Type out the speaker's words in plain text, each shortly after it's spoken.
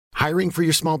Hiring for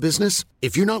your small business?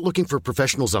 If you're not looking for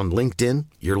professionals on LinkedIn,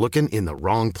 you're looking in the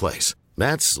wrong place.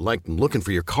 That's like looking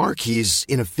for your car keys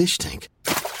in a fish tank.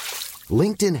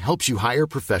 LinkedIn helps you hire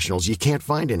professionals you can't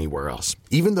find anywhere else,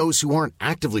 even those who aren't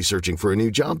actively searching for a new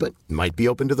job but might be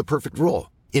open to the perfect role.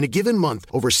 In a given month,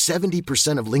 over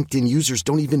 70% of LinkedIn users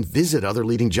don't even visit other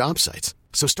leading job sites.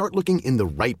 So start looking in the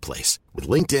right place. With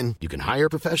LinkedIn, you can hire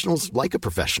professionals like a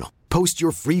professional. Post your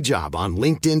free job on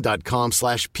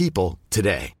linkedin.com/people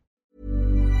today.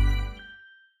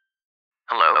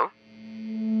 Hello?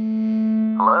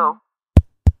 Hello?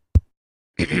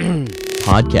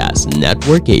 Podcast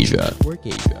Network Asia.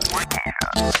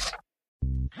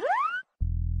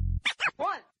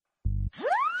 One,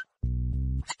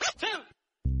 two,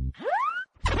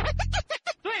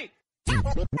 three.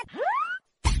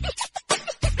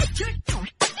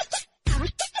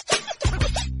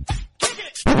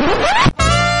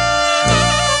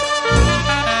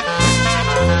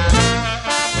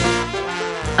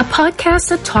 A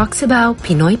podcast that talks about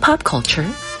Pinoy pop culture,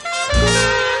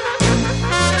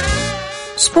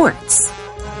 sports,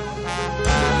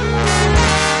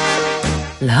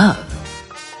 love,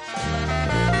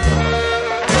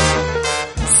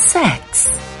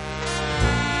 sex,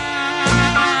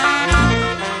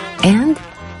 and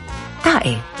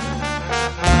tae.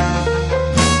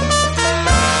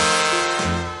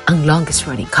 Ang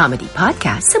longest-running comedy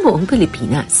podcast sa buong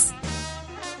Pilipinas.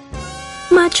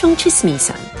 Machong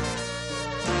Chismisan.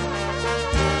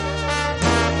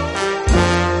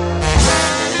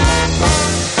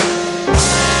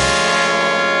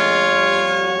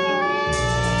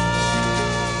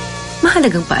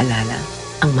 Mahalagang paalala,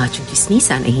 ang machong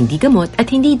chismisan ay hindi gamot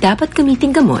at hindi dapat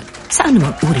gamiting gamot sa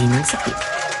anumang uri ng sakit.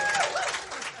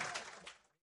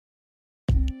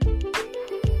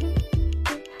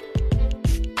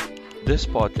 This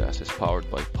podcast is powered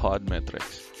by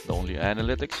Podmetrics, the only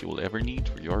analytics you will ever need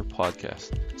for your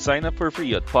podcast. Sign up for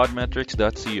free at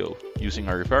podmetrics.co using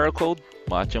our referral code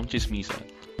MachongChismisan.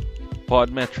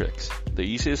 Podmetrics, the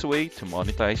easiest way to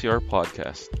monetize your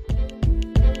podcast.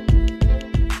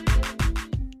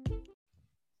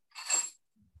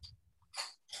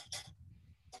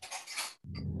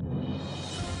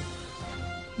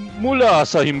 Mula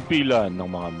sa himpilan ng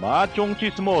mga machong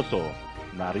chismoso,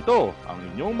 narito ang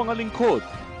inyong mga lingkod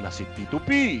na si Tito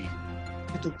P,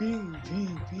 Tito P, V.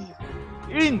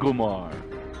 Ingomar,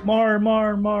 Mar.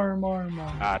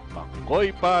 at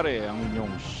Makoy Pare, ang inyong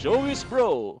showbiz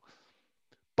bro.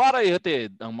 Para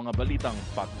ihatid ang mga balitang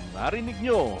pag narinig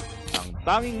nyo, ang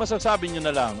tanging masasabi nyo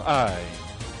na lang ay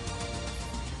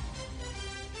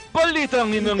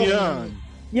balitang inang yan.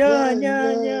 Yan.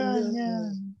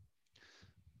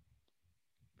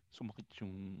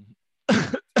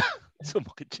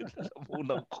 Sumakit yung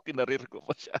unang ko, kinarir ko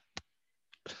masyado.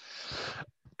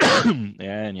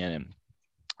 Yan.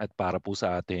 At para po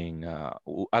sa ating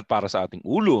para sa ating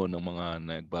ulo ng mga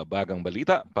nagbabagang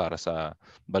balita para sa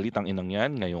balitang inang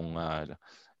yan ngayong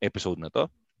episode na to,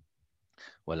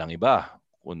 walang iba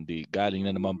kundi galing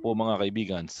na naman po mga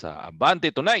kaibigan sa Abante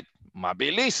Tonight,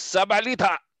 mabilis sa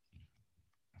balita.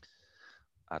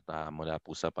 At mula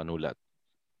po sa panulat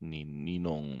ni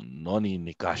Ninong Noni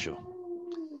Nicasio.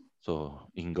 So,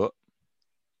 Ingo,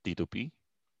 Tito P,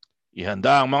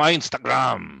 ihanda ang mga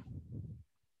Instagram.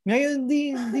 Ngayon,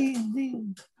 di.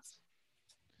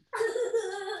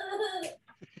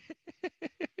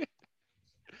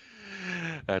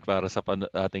 At para sa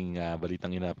ating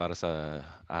balitang ina para sa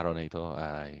araw na ito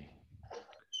ay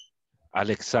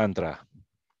Alexandra.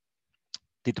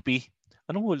 Tito P,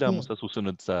 anong hula mo sa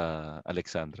susunod sa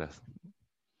Alexandra?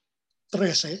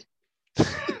 13.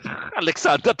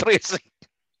 Alexandra 13.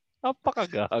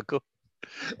 Napakagago.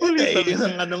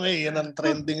 Yan ang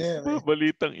trending ngayon.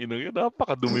 Balitang ino yun.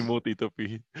 Napakadumi mo, Tito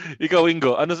P. Ikaw,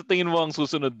 Ingo, ano sa tingin mo ang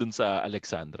susunod dun sa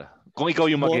Alexandra? Kung ikaw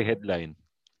yung mag-headline.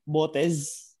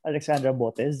 Botes. Alexandra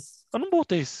Botes. Anong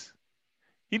Botes?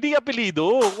 Hindi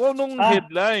apelido. Anong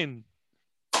headline?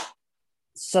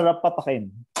 Sarap papakin.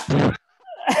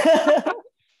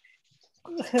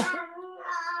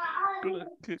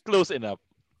 Close enough.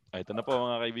 Ito na po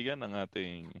mga kaibigan ang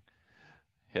ating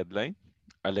headline.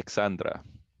 Alexandra.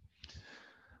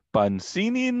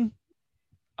 Pansinin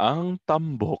ang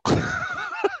tambok.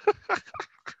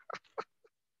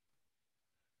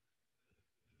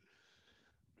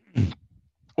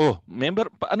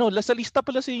 Sa lista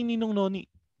pala si Ninong Noni.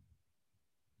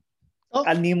 Oh.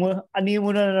 Animo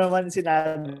na naman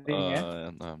sinabi niya.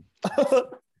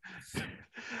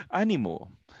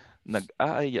 Animo.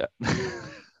 Nag-aaya.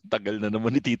 Tagal na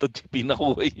naman ni Tito JP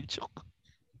nakuha yung joke.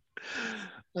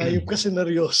 Ayop ka,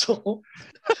 sineryoso ko.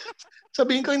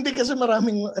 Sabihin ko, hindi kasi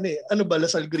maraming, ano ba,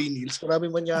 Lasal Green Hills?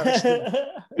 Maraming manyakis din.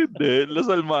 Hindi,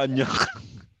 Lasal Manyak.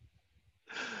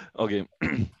 Okay.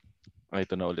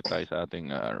 Ito na ulit tayo sa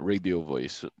ating radio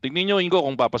voice. Tingnan nyo, Ingo,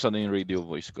 kung papasa na yung radio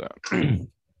voice ko.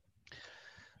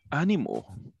 Animo,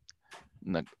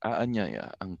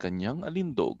 nag-aanyaya ang kanyang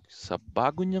alindog sa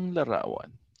bago niyang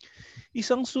larawan.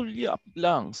 Isang sulyap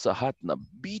lang sa hot na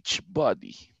beach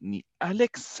body ni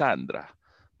Alexandra.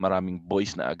 Maraming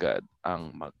boys na agad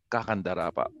ang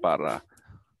magkakandara para.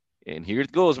 And here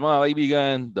it goes, mga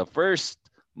kaibigan. The first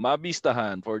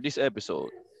mabistahan for this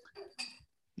episode.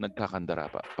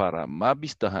 Nagkakandara para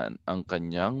mabistahan ang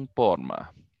kanyang forma.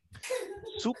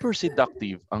 Super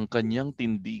seductive ang kanyang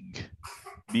tindig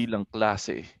bilang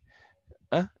klase.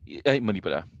 Ay, mali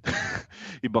pala.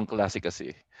 Ibang klase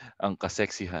kasi ang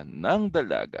kaseksihan ng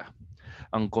dalaga.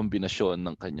 Ang kombinasyon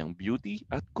ng kanyang beauty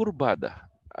at kurbada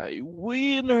ay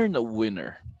winner na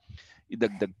winner.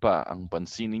 Idagdag pa ang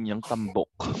pansinin niyang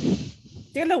tambok.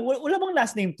 Teka lang, wala bang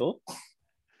last name to?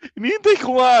 Hinihintay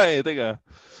ko nga eh. Teka.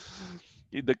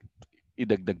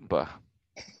 Idagdag pa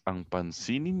ang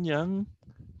pansinin niyang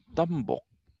tambok.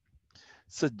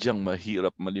 Sadyang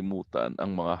mahirap malimutan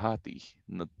ang mga hati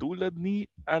na tulad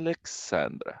ni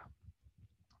Alexandra.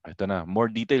 Ito na, more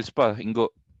details pa,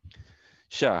 Ingo.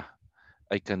 Siya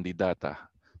ay kandidata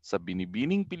sa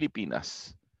Binibining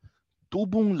Pilipinas,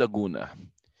 Tubong Laguna,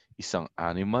 isang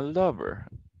animal lover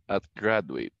at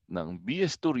graduate ng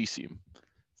BS Tourism.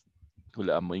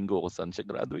 Hulaan mo, Ingo, kung saan siya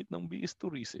graduate ng BS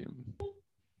Tourism.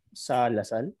 Sa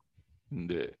Lasal?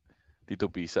 Hindi. Tito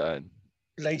P, saan?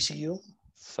 Lyceum?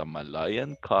 Sa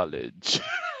Malayan College.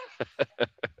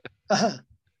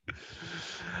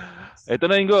 Ito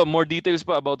na, Ingo. More details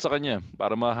pa about sa kanya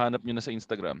para mahanap nyo na sa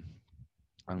Instagram.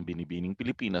 Ang Binibining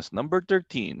Pilipinas, number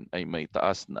 13, ay may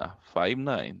taas na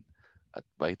 5'9" at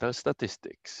vital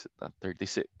statistics na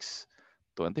 36,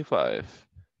 25,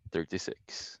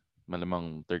 36.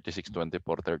 Malamang 36, 24,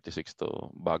 36 to.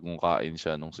 Bagong kain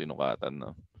siya nung sinukatan.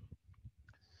 No?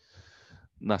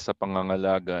 Nasa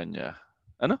pangangalaga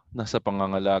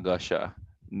siya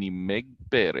ni Meg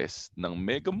Perez ng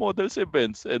Mega Models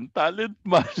Events and Talent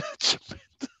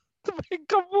Management.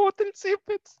 Mega Models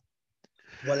Events.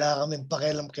 Wala kaming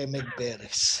pakialam kay Meg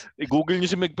Perez. I-google niyo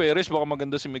si Meg Perez. Baka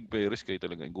maganda si Meg Perez. Kayo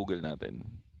talaga. I-google natin.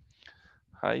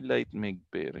 Highlight Meg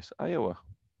Perez. Ayaw ah.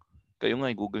 Kayo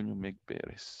nga i-google niyo Meg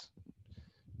Perez.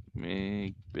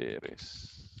 Meg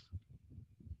Perez.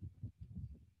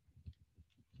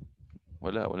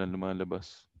 Walang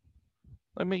lumalabas.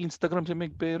 Ay, may Instagram si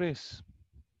Meg Perez.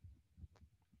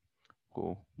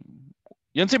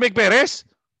 Yan si Meg Perez?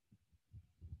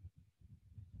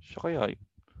 Siya kaya.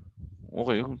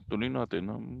 Okay, tuloy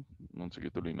natin. Sige,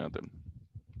 tuloy natin.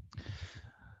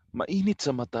 Mainit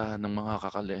sa mata ng mga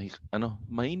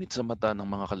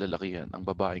kalalakihan ang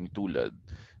babaeng tulad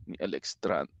ni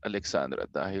Alexandra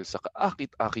dahil sa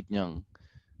kaakit-akit niyang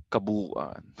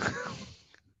kabuuan.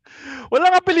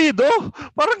 Walang apelido.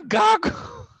 Parang gago.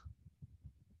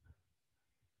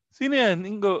 Sino yan,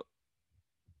 Ingo?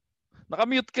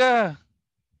 Nakamute ka.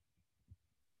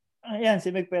 Ayan,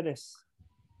 si Meg Perez.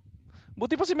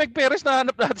 Buti pa si Meg Perez,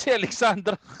 nahanap natin si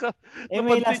Alexandra.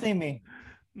 May last name eh.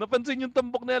 Napansin yung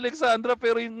tambok ni Alexandra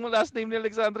pero yung last name ni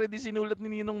Alexandra hindi sinulat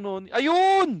ni Ninong Noni.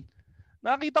 Ayun!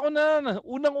 Nakita ko na.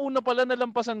 Unang-una pala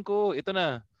nalampasan ko. Ito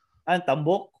na.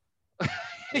 Tambok?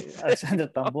 Alexandra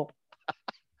Tambok.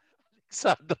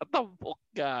 Alexandra Tambok,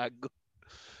 gago.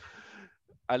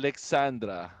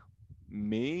 Alexandra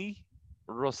May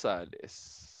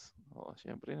Rosales.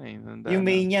 Siyempre na yun. Yung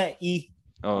May niya, E.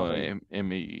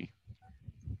 M-A-E.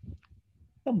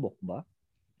 Tambok ba?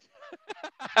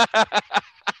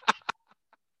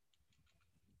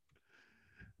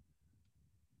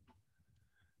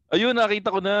 Ayun, nakita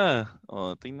ko na.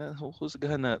 Tingnan,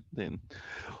 husgahan natin.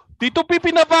 Tito P,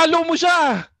 pinapalo mo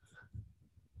siya!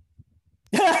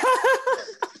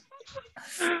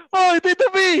 Tito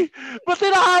P!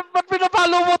 Ba't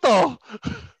pinapalo mo to?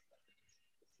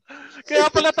 Kaya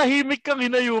pala tahimik kang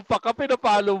hinayupa ka,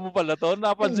 pinapalo mo pala to.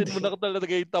 Napansin mo na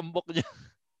talaga yung tambok niya.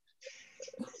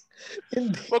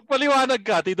 Magpaliwanag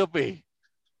ka, Tito P.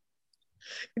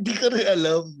 Hindi ko rin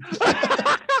alam.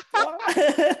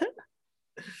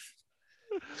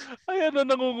 Ayan na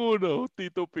nangunguno,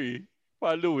 Tito P.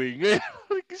 Following. Ngayon,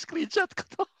 screenshot ko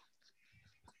to.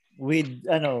 With,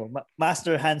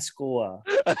 Master Hans Koa.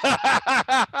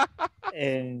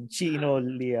 And Chino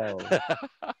Liao.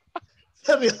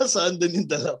 Seryoso, andun yung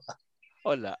dalawa.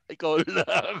 Wala, ikaw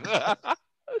lang.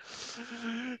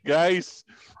 Guys,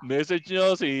 message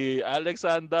nyo si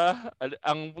Alexandra.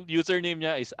 Ang username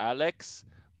niya is Alex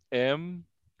M.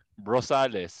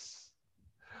 Brosales.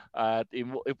 At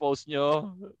i-post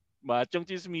nyo, Machong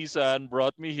Chismisan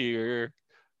brought me here.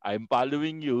 I'm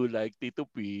following you like Tito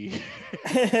P.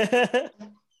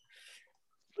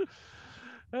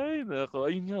 Ay, nako.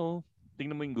 Ayun nga, oh.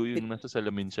 Tingnan mo yung nasa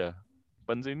salamin siya.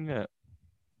 Pansin nga.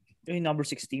 Yung number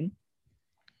 16?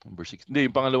 Number 6. Hindi,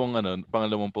 yung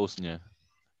pangalawang post niya.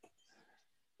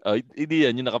 Hindi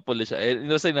yan, yung nakapula siya.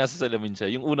 Nasa salamin siya.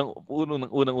 Yung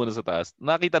unang sa taas.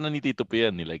 Nakita na ni Tito P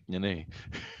yan. Nilike niya na eh.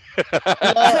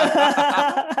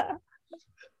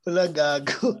 Wala,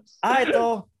 gago.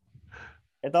 Ito.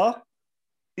 Ito?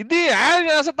 Hindi,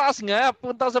 nasa taas nga.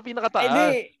 Punta sa pinakataas.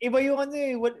 Hindi, iba yung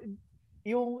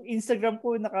yung Instagram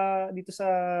ko dito sa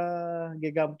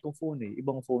gagamit kong phone eh.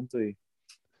 Ibang phone to eh.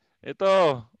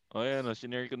 Ito. Ayan,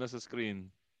 sinare ko na sa screen.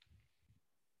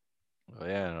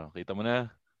 Ayan, kita mo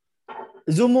na.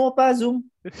 Zoom mo pa, zoom.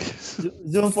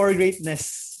 Zoom for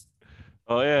greatness.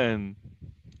 Ayan.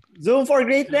 Zoom for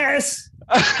greatness!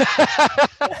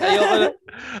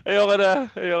 Ayoko na.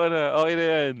 Okay na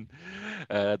yan.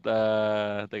 At,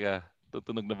 teka,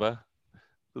 tutunog na ba?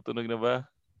 Tumutunog ba?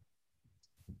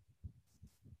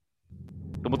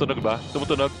 Tumutunog?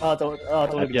 Tutunog.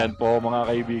 At yan po mga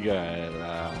kaibigan.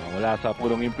 Mula sa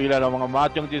pulong impila ng mga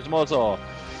Machong Chismoso.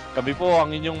 Kami po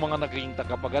ang inyong mga naging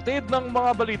tagapagatid ng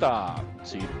mga balita.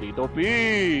 Si Tito P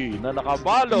na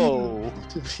nakabalo.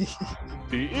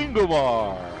 Si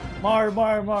Ingomar. Mar.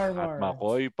 At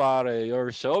Makoy Pare, your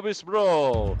showbiz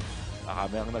bro.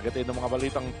 Kami ang nagatid ng mga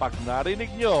balitang pag narinig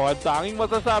nyo at tanging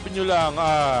masasabi nyo lang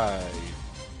ay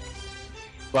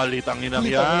balitang inang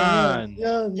yan.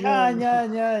 Yan.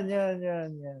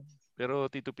 Pero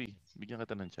Tito P, bigyan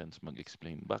kita ng chance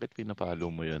mag-explain. Bakit pinapalo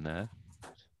mo yun, ha?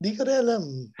 Di ko rin alam.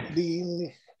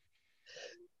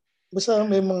 Basta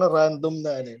may mga random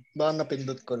na baka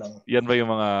napindot ko lang. Yan ba yung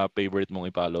mga favorite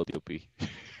mong i-follow, Tito P?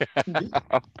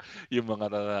 Yung mga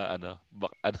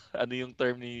ano yung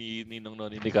term ni Ninong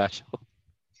Noni ni Casio?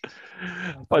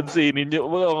 Pansinin nyo.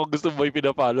 Kung gusto mo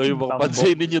i-pinapalo yung mga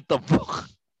pansinin nyo tambok.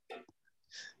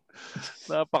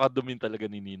 Napakadumin talaga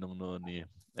ni Ninong Noni.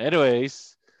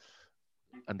 Anyways,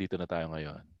 andito na tayo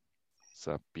ngayon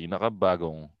sa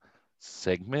pinakabagong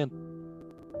segment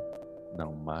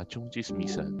ng Machong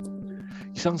Chismisan.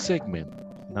 Isang segment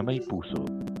na may puso.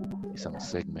 Isang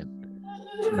segment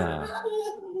na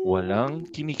walang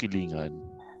kinikilingan.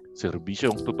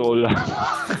 Serbisyong totoo lang.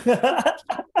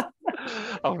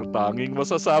 Ang tanging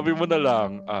masasabi mo na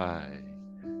lang ay,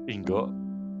 Ingo,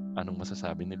 anong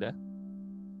masasabi nila?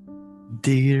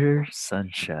 Dear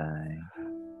Sunshine.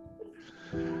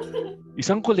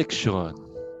 Isang koleksyon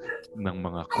ng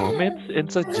mga comments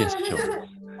and suggestions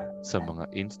sa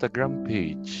mga Instagram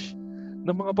page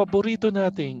ng mga paborito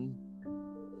nating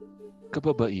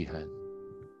kababaihan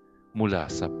mula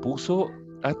sa puso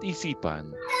at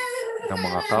isipan ng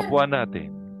mga kapwa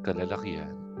natin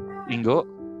kalalakihan. Ingo,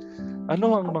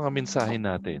 ano ang mga mensahe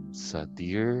natin sa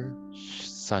Dear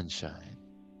Sunshine?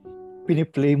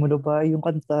 Piniplay mo na ba yung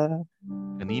kanta?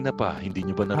 Kanina pa, hindi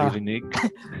nyo ba naririnig?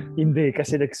 Hindi,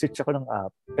 kasi nag-switch ako ng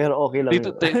app. Pero okay lang.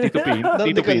 Tito P,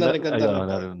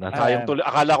 nasayang tuloy.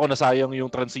 Akala ko nasayang yung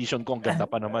transition ko. Ang ganda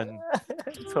pa naman.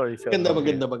 Sorry.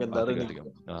 Maganda.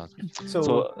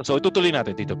 So itutuloy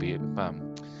natin, Tito P.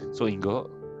 So Ingo,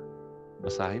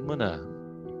 basahin mo na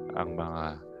ang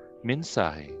mga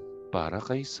mensahe para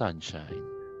kay Sunshine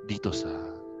dito sa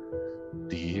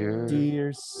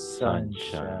Dear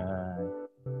Sunshine.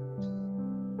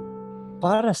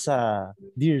 Para sa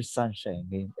Dear Sunshine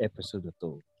ngayong episode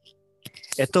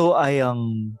 2. Ito ay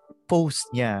ang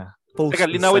post niya. Teka,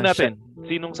 linawin natin.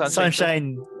 Sinong Sunshine? Sunshine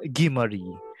Gimari.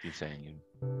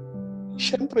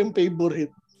 Siyempre yung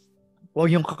favorite.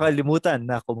 Huwag niyong kakalimutan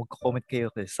na kung magko-comment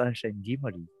kayo kay Sunshine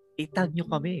Gimari, itag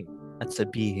niyo kami at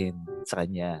sabihin sa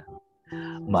kanya,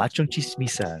 Machong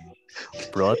Chismisan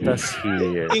brought us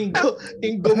here.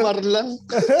 Ingo Marlang.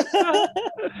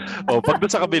 Pag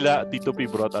doon sa kabila, Tito P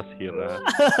brought us here.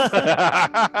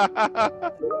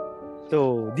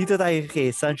 So, dito tayo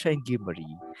kay Sunshine Gimari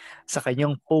sa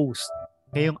kanyang post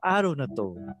ngayong araw na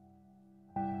to.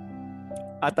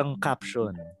 At ang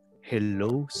caption,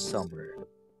 Hello Summer.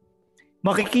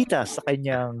 Makikita sa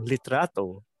kanyang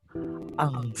litrato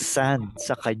ang sand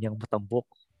sa kanyang matambok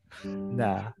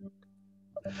na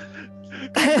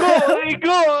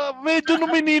Igo, medyo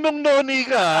numininong noni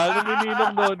ka.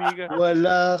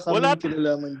 Wala kaming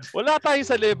kinalaman. Wala tayo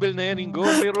sa level na yan, Ingo.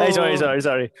 Pero... Ay,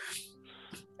 sorry.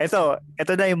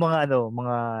 Ito na yung mga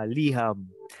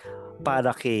liham para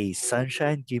kay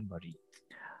Sunshine Gimari.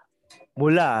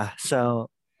 Mula sa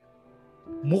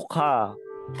Mukha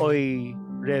Oy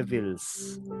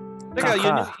Revels.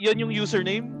 Teka, yan yung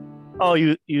username?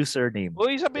 Username.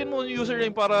 Uy, sabihin mo yung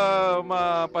username para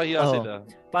mapahiya sila.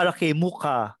 Para kay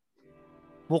Mukha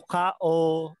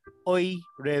Oy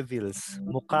Revils.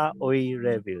 Mukha Oy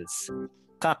Revils.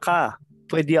 Kaka,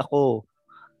 pwede ako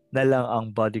na lang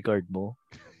ang bodyguard mo.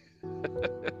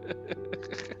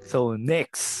 So,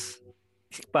 next.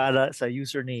 Para sa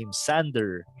username,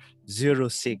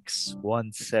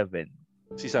 Sander0617.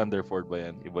 Si Sanderford ba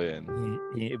yan? Iba yan.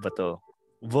 Iba to.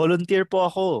 Volunteer po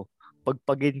ako.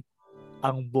 Pagpagin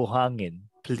ang buhangin.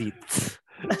 Please.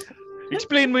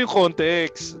 Explain mo yung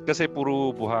context. Kasi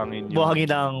puro buhangin yung... Buhangin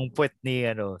ang puwet ni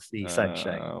si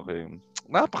Sunshine. Okay.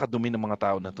 Napakadumi ng mga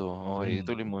tao na to. Okay,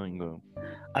 tuloy mo yung...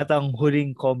 At ang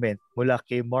huling comment mula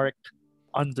kay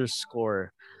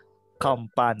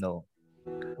Mark_Campano.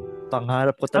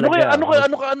 Pangarap ko talaga. Ano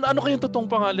kayang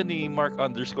totoong pangalan ni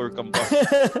Mark_Campano?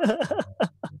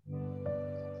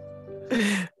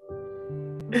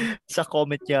 Sa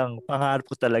comment niyang, pangarap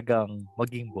ko talagang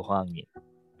maging buhangin.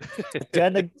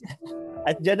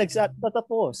 At dyan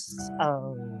nagtatapos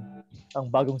ang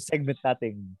bagong segment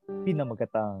nating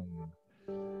pinamagatang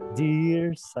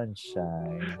Dear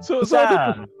Sunshine. So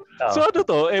ano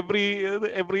to?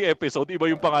 Every episode,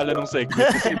 iba yung pangalan ng segment.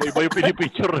 Iba yung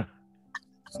pinipicture.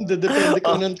 Depende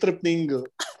ko ng trip ningo.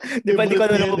 Depende ko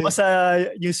ano lumabas sa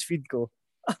newsfeed ko.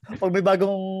 Pag may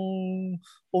bagong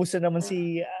post na naman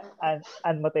si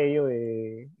Ann Mateo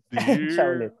siya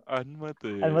ulit. Ann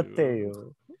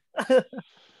Mateo.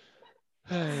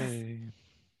 Ay.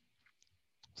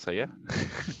 Saya.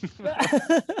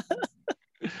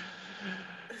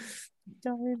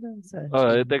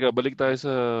 Teka, balik tayo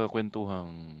sa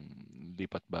kwentuhang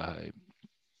lipat bahay.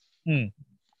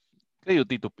 Kayo,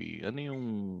 Tito P, ano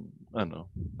yung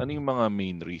mga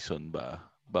main reason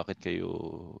ba? Bakit kayo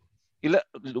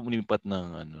lumipat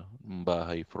ng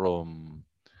bahay from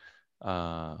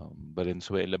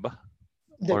Valenzuela ba?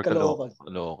 Or Caloocan?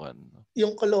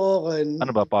 Yung Caloocan. Ano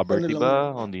ba, poverty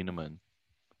ba? O hindi naman?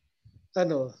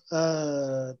 Yung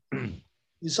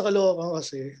sa Caloocan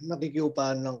kasi,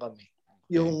 nakikiupahan lang kami.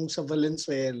 Yung sa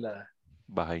Valenzuela.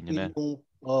 Bahay niyo na?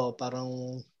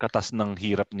 Parang... Katas ng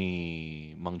hirap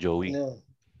ni Mang Joey. Ano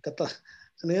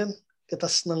yan?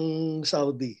 Katas ng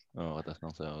Saudi. Katas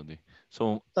ng Saudi.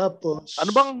 So, tapos...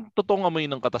 Ano bang totoong amoy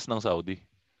ng katas ng Saudi?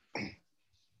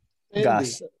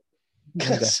 Gas.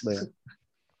 Gas ba yan?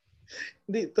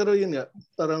 Hindi, pero yun nga.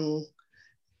 Parang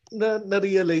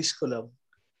na-realize ko lang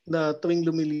na tuwing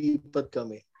lumilipat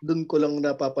kami, doon ko lang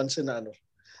napapansin na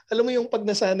alam mo yung pag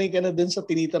nasanay ka na doon sa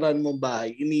tinitirahan mong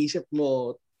bahay, iniisip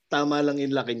mo tama lang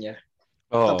yung laki niya.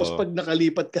 Tapos pag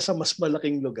nakalipat ka sa mas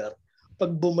malaking lugar,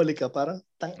 pag bumalik ka, parang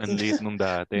ang liit nung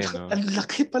dati, no? Ang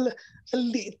laki pala, ang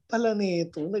liit pala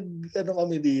nito.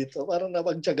 Kami dito, parang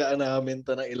napagtiyagaan namin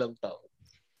to ng ilang taon.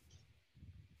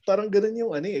 Parang ganun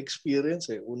yung experience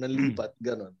unang lipat,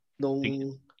 ganun.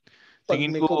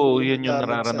 Tingin ko yan yung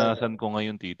nararanasan ko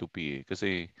ngayon, Tito P.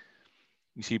 Kasi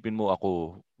isipin mo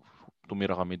ako,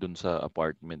 tumira kami dun sa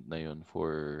apartment na yun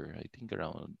for I think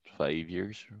around 5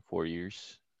 years, 4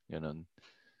 years, ganun.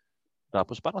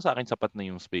 Tapos parang sa akin sapat na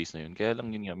yung space na yun. Kaya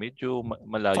lang yun nga, medyo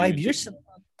malayo. 5 years?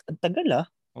 Ang tagal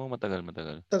Oo, matagal.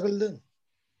 Tagal din.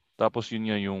 Tapos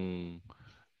yun nga yung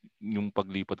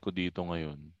paglipat ko dito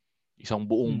ngayon. Isang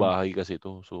buong bahay kasi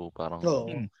to. So parang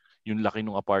yung laki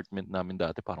ng apartment namin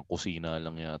dati, parang kusina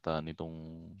lang yata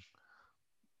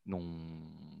nung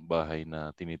bahay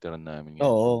na tinitiran namin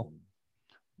ngayon. Oo.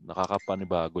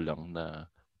 Nakakapanibago lang na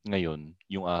ngayon,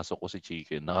 yung aso ko si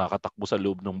Chicken, nakakatakbo sa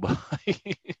loob ng bahay.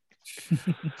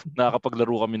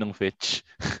 Nakakapaglaro kami ng fetch.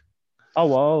 Oh,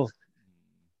 wow.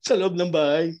 Sa loob ng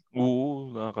bahay?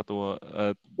 Oo, nakakatuwa.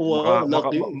 At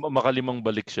makalimang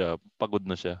balik siya, pagod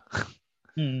na siya.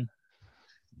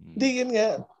 Hindi, yun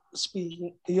nga.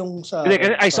 Speaking, yung sa...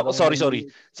 Sorry.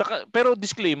 Pero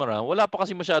disclaimer wala pa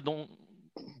kasi masyadong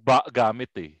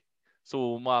gamit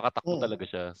So, makakatakbo talaga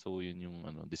siya. So, yun yung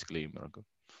disclaimer ko.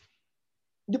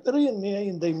 Di, pero yun,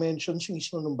 yung dimensions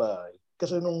mismo ng bahay.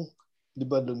 Kasi nung, di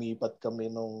ba, lumipat kami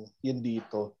yun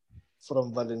dito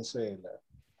from Valenzuela.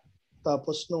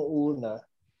 Tapos nung una,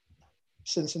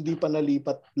 since hindi pa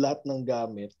nalipat lahat ng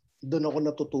gamit, doon ako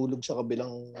natutulog sa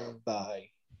kabilang bahay.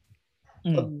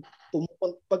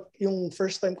 Pag yung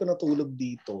first time ko natulog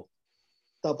dito,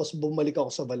 tapos bumalik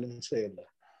ako sa Valenzuela,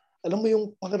 alam mo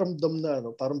yung pakiramdam na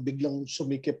parang biglang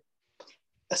sumikip.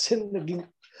 As in,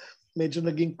 medyo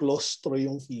naging claustro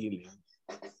yung feeling.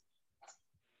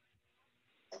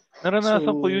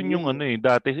 Naranasan ko yun yung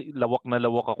dati lawak na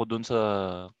lawak ako dun sa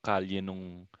kalye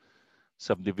nung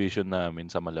subdivision namin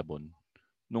sa Malabon.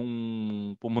 Nung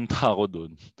pumunta ako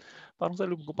dun, parang sa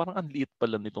loob ko, parang ang liit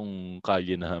pala nitong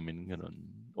kalye namin. Ganun.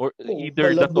 Or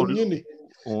either that or... Malabon yun eh.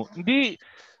 Hindi.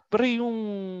 Pero yung...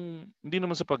 Hindi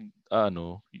naman sa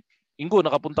Ingo,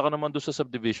 nakapunta ka naman doon sa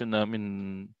subdivision namin.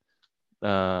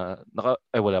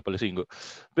 Wala pala si Ingo.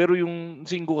 Pero yung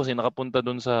si Ingo kasi nakapunta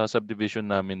doon sa subdivision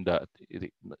namin dati.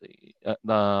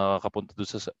 Nakapunta doon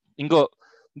sa... Ingo,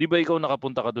 di ba ikaw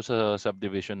nakapunta ka doon sa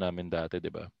subdivision namin dati, di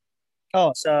ba?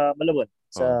 Sa Malabon.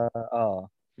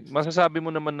 Masasabi mo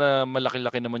naman na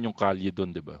malaki-laki naman yung kalye doon,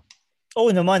 di ba?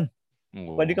 Oo naman.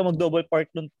 Oo. Pwede ka mag-double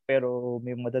park doon pero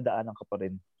may madadaanan ka pa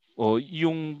rin.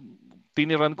 Yung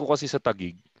tiniran ko kasi sa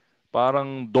Taguig,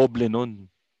 parang doble nun.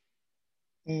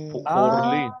 4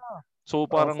 lane. So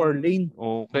parang 4 lane.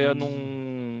 Kaya nung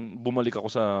bumalik ako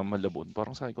sa Malabon,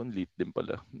 parang sa akin late din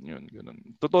pala. Yun, ganun.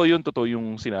 Totoo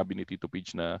yung sinabi ni Tito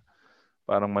Peach na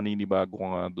parang maninibago ka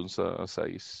nga dun sa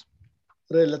size.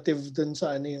 Relative dun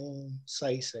sa yung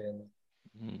size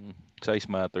Size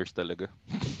matters talaga.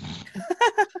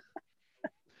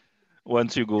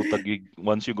 Once you go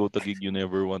Taguig, you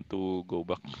never want to go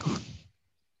back.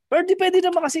 Pero depende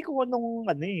naman kasi kung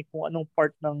anong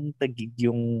part ng Taguig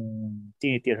yung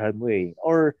tinitirhan mo eh.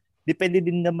 Or depende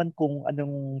din naman kung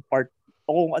anong part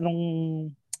o kung anong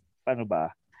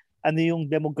ano yung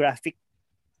demographic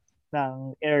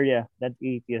ng area na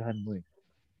tinitirhan mo eh.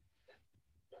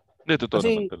 Hindi, totoo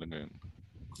naman talaga yun.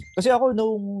 Kasi ako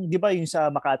di ba yung sa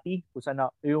Makati, kung saan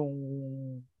yung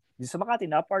sa Makati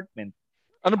na apartment.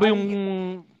 Ano ba yung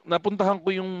napuntahan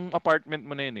ko yung apartment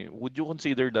mo na yun eh? Would you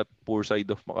consider that poor side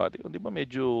of Makati? Di ba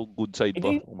medyo good side pa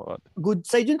ng Makati? Good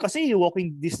side yun kasi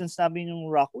walking distance namin yung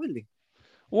Rockwell eh.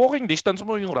 Walking distance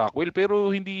mo yung Rockwell pero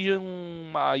hindi yung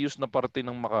maayos na parte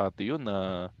ng Makati yun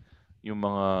na yung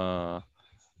mga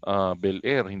Bel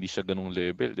Air, hindi siya ganung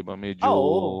level, di ba?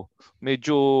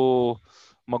 Medyo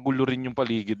magulo rin yung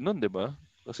paligid nun, di ba?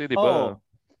 Kasi di ba?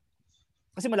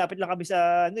 Kasi malapit lang kami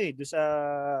sa doon sa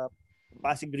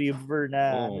Pasig River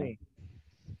na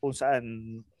kung saan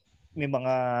may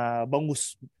mga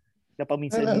bangus na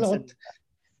paminsan-minsan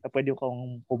na pwede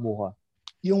kang kumuha.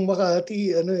 Yung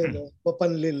Makati,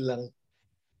 papanlil lang.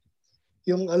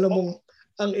 Yung alam mong,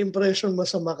 ang impression mo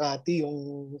sa Makati, yung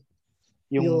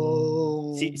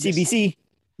CBC.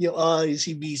 Yung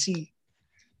CBC.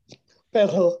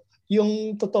 Pero,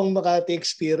 yung totoong Makati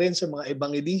experience, yung mga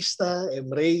Evangelista, M.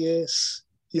 Reyes,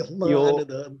 yung mga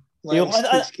doon.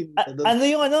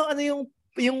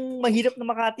 Yung mahirap na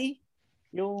Makati?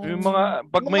 Yung mga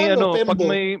pag may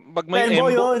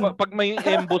pag may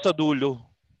embo sa dulo.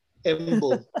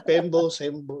 Pembo,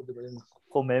 Sembo, di ba yun?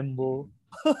 Comembo.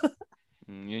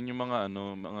 Yun yung mga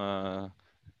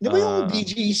di ba yung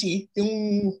BGC, yung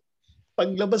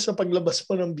paglabas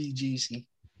mo ng BGC,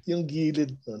 yung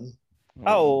gilid nun.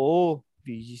 Oo.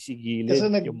 BGC gilid. Kasi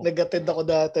nag-attend ako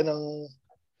dati ng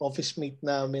office mate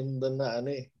namin doon na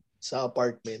sa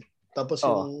apartment. Tapos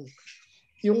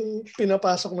yung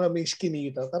pinapasok namin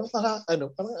skinita, parang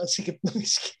ang sikip ng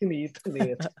skinita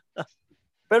nito.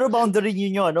 Pero boundary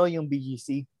yun yung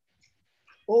BGC.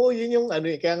 Oo, yun yung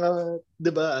kaya nga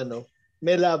 'di ba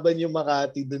may laban yung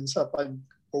Makati dun sa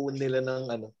pag-own nila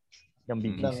ng yung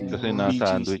BGC. Kasi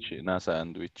nasa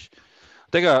sandwich.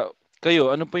 Teka, kayo,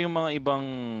 ano pa yung mga ibang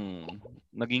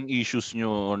naging issues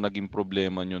nyo or naging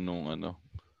problema nyo nung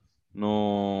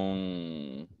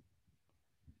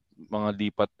mga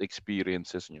lipat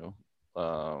experiences nyo?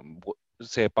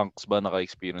 Sepangs ba?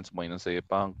 Naka-experience mo ng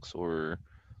Sepangs? Or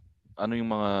ano yung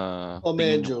mga...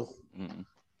 medyo.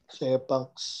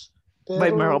 Sepangs.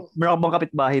 Pero... Meron bang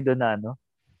kapitbahay doon na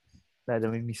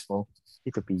Dadami mismo.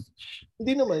 Ito Peach.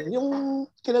 Hindi naman. Yung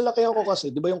kinalakihan ko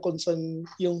kasi, di ba yung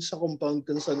sa compound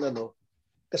kung saan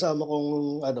kasama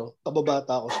kong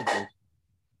kababata ako si Paul.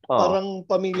 Parang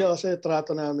pamilya kasi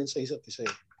trato namin sa isa't isa.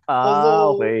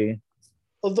 Okay.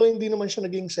 Although hindi naman siya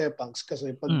naging sepangs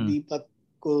kasi paglipat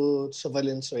ko sa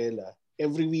Valenzuela,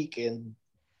 every weekend,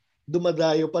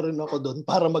 dumadayo pa rin ako doon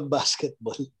para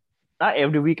mag-basketball.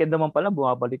 Every weekend naman pala,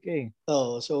 bumabalik eh.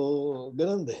 So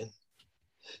ganoon din.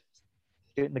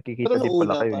 Nakikita din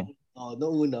pala kayo.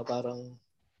 Noong una,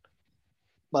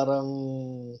 parang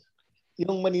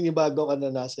yung maninibago ka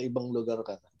na nasa ibang lugar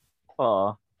ka na.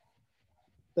 Oo.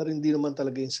 Pero hindi naman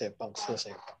talaga yung sepangs na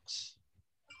sepangs.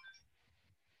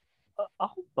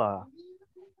 Ako pa.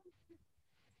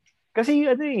 Kasi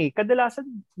kadalasan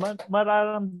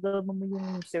mararamdaman mo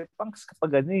yung sepangs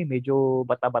kapag medyo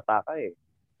bata-bata ka eh.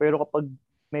 Pero kapag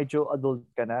medyo adult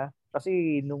ka na,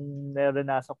 kasi nung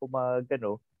naranasan ko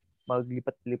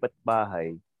maglipat-lipat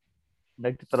bahay,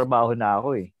 nagtatrabaho na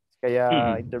ako eh.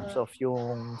 Kaya in terms of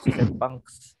yung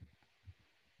sepangs,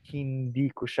 hindi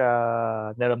ko siya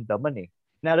naramdaman eh.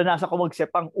 naranasan ko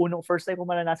magsepang. First time ko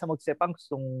maranasan magsepang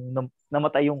nung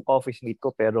namatay yung coffee mate ko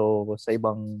pero sa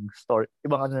ibang store,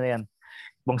 ibang ano na yan,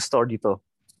 ibang store dito.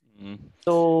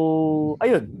 So,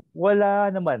 ayun, wala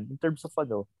naman in terms of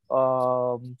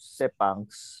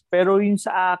sepangs. Pero yung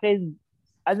sa akin,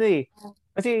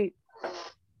 kasi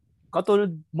katulad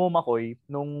mo, Makoy,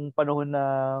 nung panahon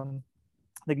na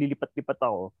naglilipat-lipat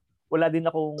ako,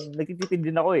 nagtitipid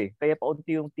din ako eh. Kaya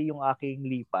paunti-unti yung aking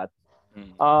lipat.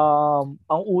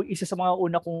 Isa sa mga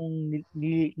una kong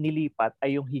nilipat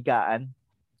ay yung higaan.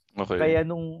 Okay. Kaya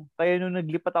nung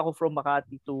naglipat ako from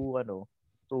Makati to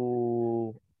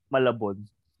Malabon,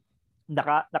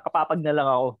 nakapapag na lang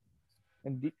ako.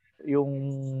 Hindi yung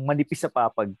manipis sa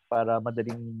papag para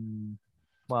madaling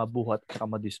mabuhat at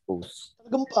ma-dispose.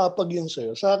 Talagang papag yun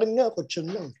sa'yo. Sa akin nga,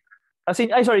 kutsyon lang.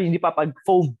 Hindi papag,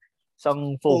 foam.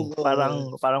 Isang foam.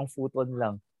 Oh, parang futon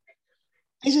lang.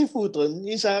 Kasi futon,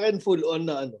 yung sa akin full on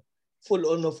na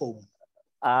foam.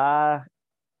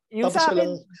 Yung tapos sa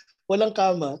akin, walang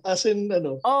kama. As in,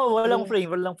 walang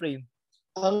frame.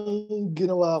 Ang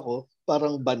ginawa ko,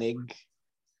 parang banig,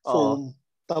 foam,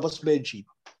 tapos bedsheet.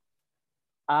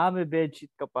 May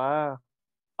bedsheet ka pa.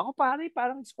 Ako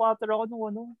parang squatter ako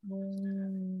nung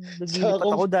naglilipat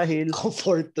ako dahil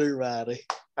comforter, pare.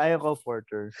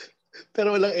 Comforter.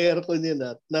 Pero walang aircon yun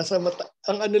at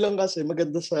ang ano lang kasi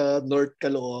maganda sa North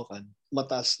Caloocan,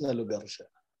 mataas na lugar siya.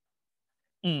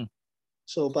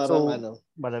 So parang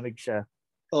malamig siya.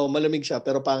 Malamig siya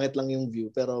pero pangit lang yung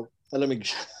view pero malamig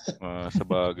siya. Sa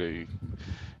bagay.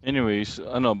 Anyways,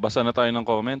 basa na tayo ng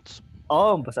comments?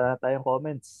 Basa na tayo ng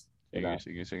comments.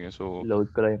 Sige. So,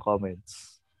 load ko lang yung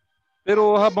comments.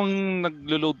 Pero habang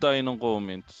naglo-load tayo ng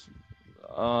comments,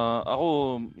 ako,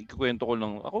 ikukwento ko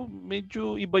lang. Ako,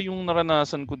 medyo iba yung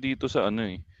naranasan ko dito sa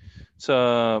sa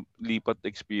lipat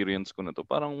experience ko na to.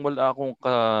 Parang wala akong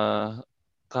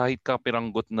kahit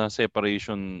kapiranggot na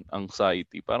separation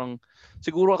anxiety. Parang,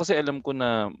 siguro kasi alam ko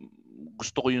na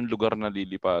gusto ko yung lugar na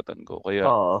lilipatan ko.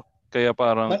 Kaya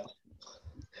parang...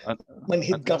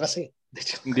 manhid ka kasi.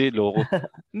 Hindi, loko.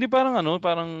 Hindi, parang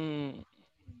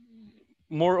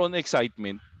more on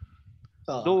excitement.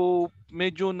 Though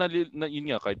medyo yun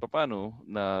nga kahit papaano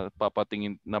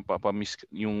napapamiss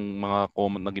yung mga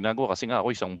comment na ginagawa kasi nga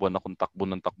ako isang buwan akong takbo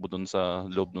doon sa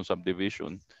loob ng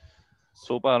subdivision.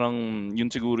 So parang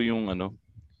yun siguro yung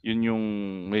yun yung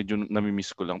medyo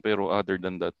nami-miss ko lang, pero other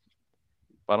than that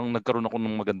parang nagkaroon ako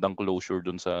ng magandang closure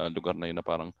doon sa lugar na yun na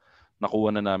parang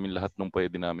nakuha na namin lahat ng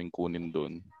pwede namin kunin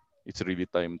doon. It's really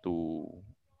time to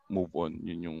move on.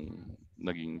 Yun yung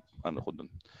naging ko doon.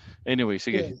 Anyway,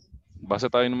 sige. Basa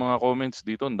tayo ng mga comments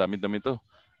dito. Ang dami-dami to.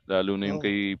 Lalo na yung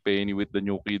kay Penny with the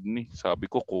new kidney. Sabi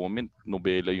ko, comment.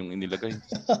 Nobela yung inilagay.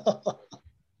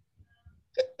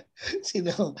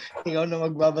 Sino? Ikaw na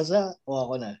magbabasa o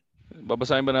ako na?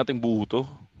 Babasahin ba natin buo to?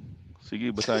 Sige,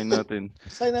 basahin natin.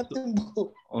 Basahin natin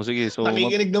buo. Sige. So,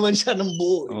 nakikinig naman siya ng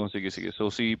buo. Sige.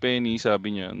 So si Penny,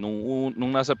 sabi niya,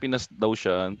 nung nasa Pinas daw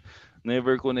siya,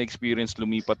 never ko na-experience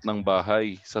lumipat ng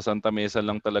bahay. Sa Santa Mesa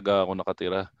lang talaga ako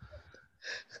nakatira.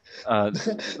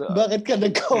 Bakit ka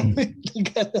nag-comment ng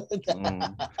gano'n?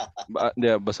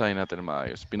 Basahin natin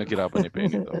maayos. Pinaghirapan ni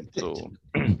Penny to. So,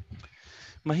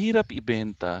 mahirap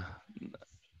ibenta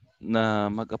na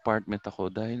mag-apartment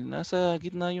ako dahil nasa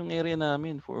gitna yung area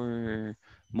namin for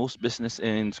most business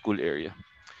and school area.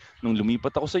 Nung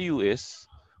lumipat ako sa US,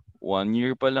 1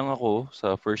 year pa lang ako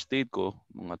sa first date ko,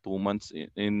 mga 2 months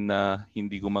in na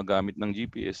hindi gumagamit ng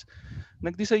GPS,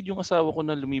 nag-decide yung asawa ko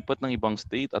na lumipat ng ibang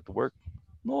state at work.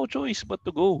 No choice but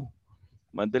to go.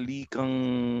 Madali kang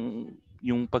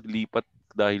yung paglipat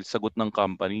dahil sagot ng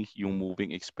company yung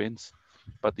moving expense.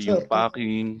 Pati yung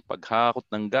packing, paghakot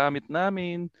ng gamit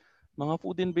namin, mga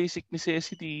food and basic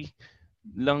necessity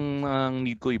lang ang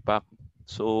need ko i-pack.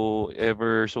 So,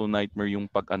 ever so nightmare yung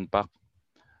pag-unpack.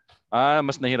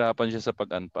 Mas nahirapan siya sa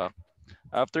pag-unpack.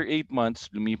 After 8 months,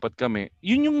 lumipat kami.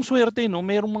 Yun yung swerte, no?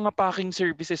 Merong mga packing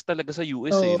services talaga sa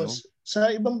US, no?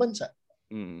 Sa ibang bansa.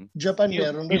 Japan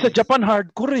meron rin. Sa Japan,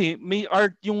 hardcore eh. May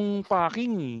art yung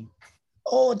packing.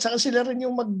 At saka sila rin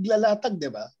yung maglalatag,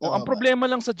 di ba? Ang problema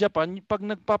lang sa Japan, pag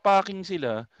nagpa-packing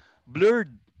sila,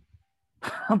 blurred.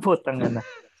 Putang ina.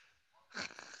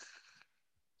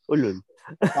 Ulul.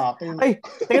 Packing. Ay,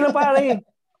 teka lang pare.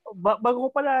 Bago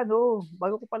pala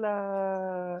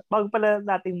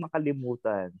nating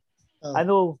makalimutan.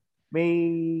 May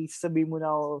sabihin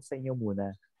muna ako sa inyo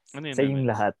muna. Sa inyong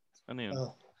lahat. Ano yun?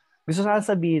 Gusto sana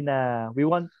sabihin na we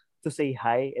want to say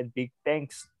hi and big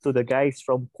thanks to the guys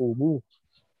from Kumu.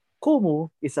 Kumu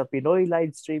is a Pinoy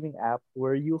live streaming app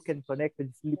where you can connect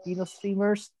with Filipino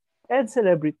streamers and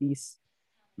celebrities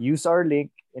Use our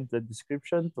link in the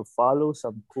description to follow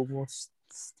some Kumu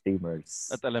streamers.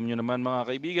 At alam nyo naman mga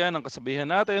kaibigan, ang kasabihan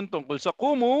natin tungkol sa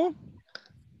Kumu.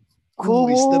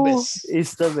 Kumu is the best.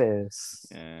 Is the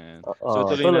best. Yan. So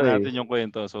tuloy na tuloy. natin yung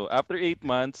kwento. So after 8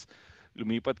 months,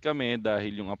 lumipat kami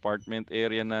dahil yung apartment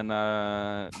area na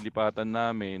nalipatan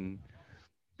namin,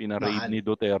 pinaraid ni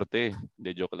Duterte. Hindi,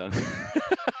 joke lang.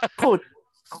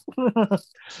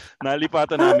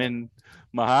 Nalipatan namin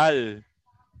mahal.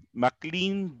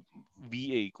 McLean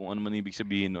VA, kung ano man ibig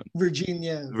sabihin nun.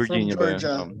 Virginia. From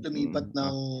Georgia, lumipat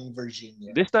ng Virginia.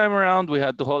 This time around, we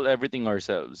had to haul everything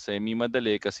ourselves.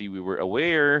 Semi-madali kasi we were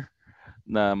aware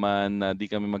naman na di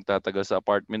kami magtatagal sa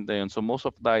apartment na yun. So most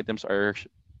of the items are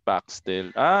packed still.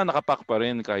 Nakapack pa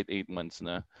rin kahit 8 months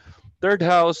na. Third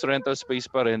house, rental space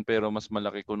pa rin pero mas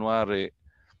malaki kunwari.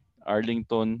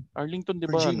 Arlington, di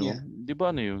ba ano? Di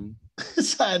ba ano yun?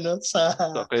 Sa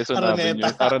Quezon Avenue.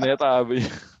 Araneta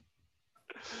Avenue.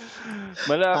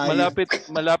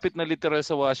 Malapit na literal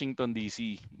sa Washington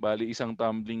DC. Bali isang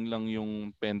tumbling lang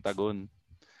yung Pentagon.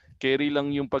 Carry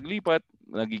lang yung paglipat,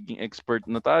 nagiging expert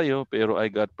na tayo pero I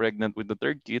got pregnant with the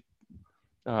third kid.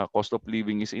 Cost of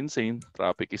living is insane,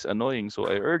 traffic is annoying. So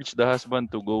I urged the husband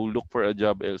to go look for a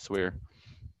job elsewhere.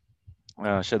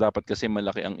 Siya dapat kasi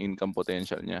malaki ang income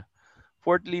potential niya.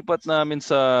 Fourth lipat namin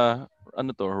sa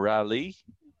Raleigh.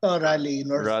 Raleigh,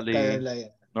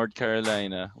 North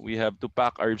Carolina. We have to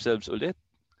pack ourselves ulit.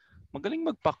 Magaling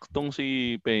mag-pack tong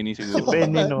si Penny siguro.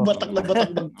 Penny, no? Batak na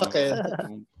batak mag-pack eh.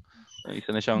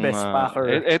 Isa na siyang... Best packer.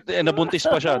 Nabuntis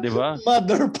pa siya, di ba?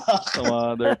 Mother packer.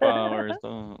 Mother packer.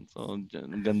 So,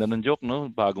 ganda ng joke, no?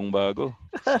 Bagong-bago.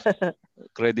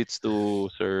 Credits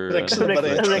to Sir... Rex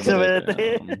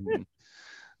Navarrete.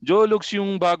 Jolux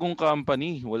yung bagong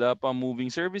company. Wala pa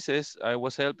moving services. I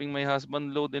was helping my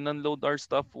husband load and unload our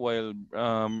stuff while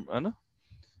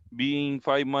being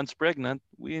 5 months pregnant.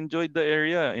 We enjoyed the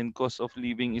area and cost of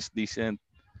living is decent.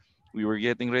 We were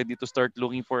getting ready to start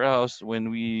looking for a house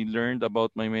when we learned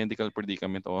about my medical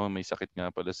predicament. May sakit nga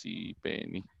pala si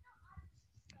Penny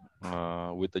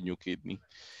with a new kidney.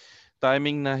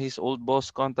 Timing na his old boss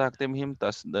contacted him,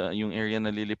 tas yung area na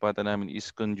lilipatan namin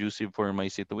is conducive for my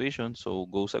situation. So,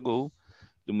 go sa go.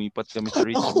 Lumipat kami sa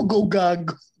Richmond. Ako go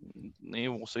gago.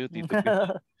 Naiwan ko sa'yo, Tito.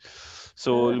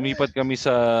 So, lumipat kami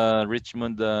sa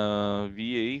Richmond,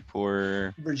 VA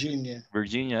for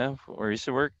Virginia for his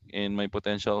work and my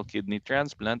potential kidney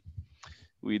transplant.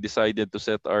 We decided to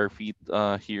set our feet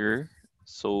here.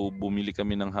 So, bumili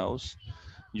kami ng house.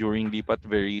 During lipat,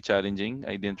 very challenging.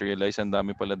 I didn't realize ang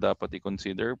dami pala dapat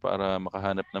i-consider para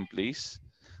makahanap ng place.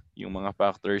 Yung mga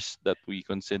factors that we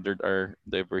considered are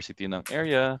diversity ng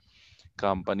area,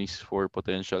 companies for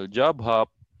potential job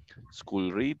hop,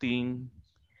 school rating.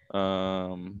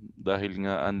 Dahil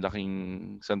nga ang laking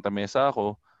Santa Mesa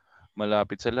ako,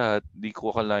 malapit sa lahat, di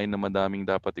ko akalain na madaming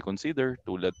dapat i-consider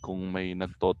tulad kung may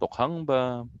nagtotokhang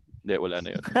ba. Hindi, wala na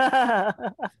yun.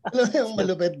 Alam mo yung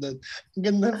malupit doon.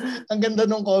 Ang ganda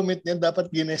nung comment niya,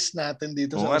 dapat gines natin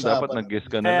dito sa usapan. Dapat nag-guess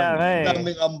ka na lang.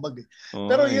 Daming ambag.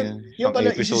 Pero yun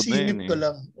pala, isisingit ko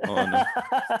lang.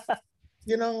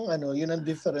 Yun ang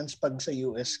difference pag sa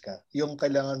US ka. Yung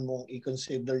kailangan mong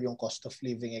i-consider yung cost of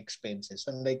living expenses.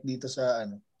 Unlike dito sa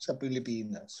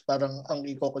Pilipinas. Parang ang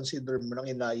i-consider mo lang,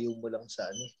 ilayo mo lang sa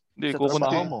Hindi,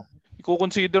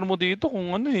 i-consider mo dito kung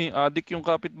adik yung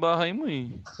kapitbahay mo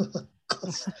eh.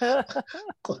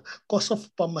 Cost of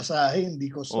pamasahe, hindi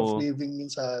cost of living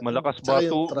sa malakas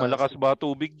ba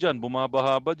tubig dyan?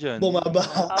 Bumabaha ba dyan?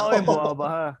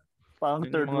 Bumabaha. Pang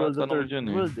third world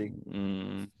eh.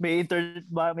 May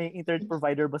internet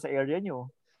provider ba sa area nyo?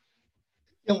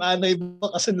 Yung anay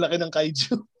ba kasi laki ng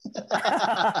kaiju?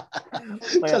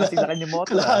 Kaya kasi laki yung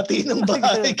motor. Kalahati ng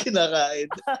bahay kinakain.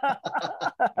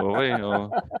 Okay,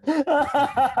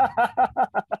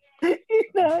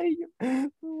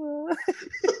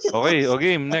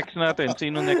 Okay, next natin.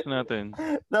 Sino next natin?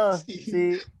 No,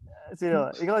 sino?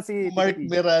 Ikaw si Mark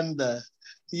Miranda.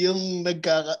 Yung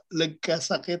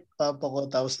nagkasakit papa ko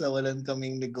tapos nawalan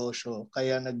kaming negosyo.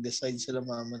 Kaya nag-decide sila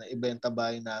mama na ibenta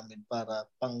bahay namin para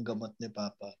panggamot ni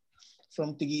papa.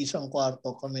 From isang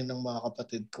kwarto kami ng mga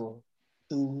kapatid ko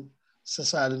to sa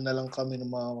sala na lang kami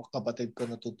ng mga kapatid ko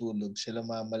natutulog. Sila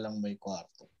mama lang may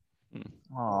kwarto.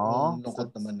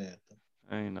 Lungkot naman na ito.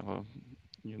 Ay, nako.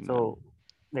 So,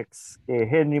 next.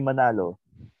 Henry Manalo.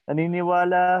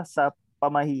 Naniniwala sa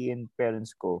pamahiin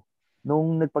parents ko.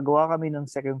 Nung nagpagawa kami ng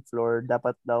second floor,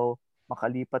 dapat daw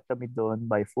makalipat kami doon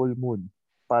by full moon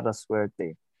para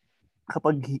swerte.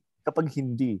 Kapag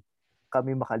hindi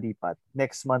kami makalipat,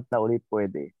 next month na ulit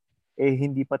pwede.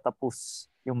 Hindi pa tapos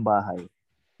yung bahay.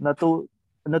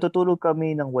 natutulog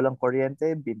kami ng walang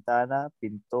kuryente, bintana,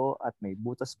 pinto, at may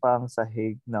butas pang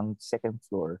sahig ng second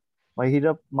floor.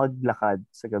 Mahirap maglakad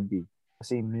sa gabi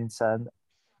kasi minsan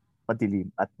madilim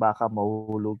at baka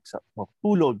mahulog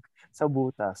sa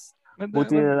butas.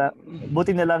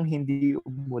 Buti na lang hindi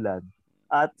umulan.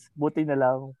 At buti na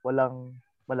lang walang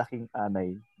malaking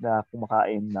anay na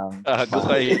kumakain ng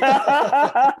Gukay.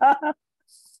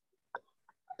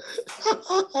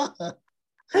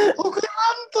 Okay,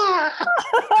 Manta!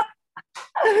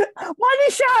 Money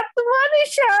shot! Money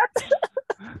shot!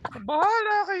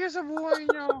 Bahala kayo sa buhay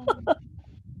niyo.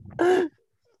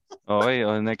 Okay,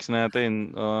 next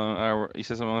natin.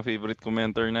 Isa sa mga favorite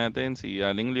commenter natin, si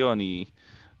Aling Leonie.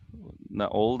 Na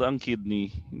old ang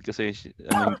kidney kasi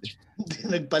hindi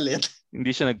nagpalit.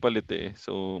 Hindi siya nagpalit eh.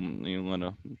 So yung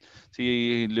si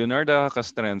Leonarda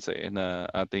Castrense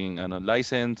na ating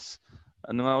license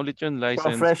nga ulit yun,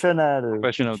 license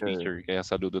professional teacher. Kaya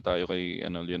saludo tayo kay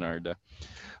Leonarda.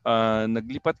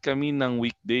 Naglipat kami ng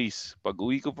weekdays. Pag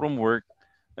uwi ko from work,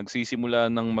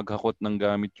 nagsisimula ng maghakot ng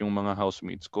gamit yung mga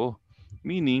housemates ko.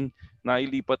 Meaning,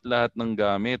 nailipat lahat ng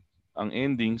gamit. Ang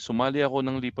ending, sumali ako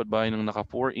ng lipat bahay ng naka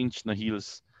 4-inch na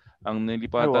heels. Ang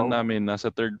nilipatan namin nasa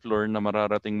 3rd floor na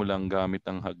mararating mo lang gamit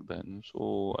ang hagdan.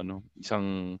 So,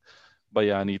 isang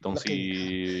bayani itong si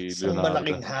Leonardo.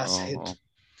 Malaking hassle.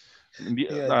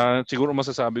 Hindi, siguro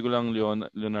masasabi ko lang,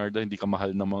 Leonardo, hindi ka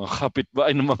mahal ng mga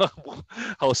kapitbahay, ng mga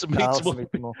housemates mo.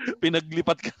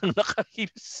 Pinaglipat ka ng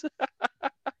naka-heels.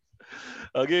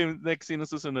 Okay, next, sino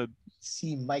susunod?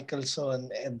 Si Michaelson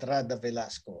Edrada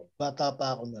Velasco. Bata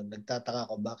pa ako noon, nagtataka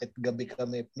ako bakit gabi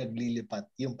kami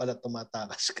naglilipat. Yung pala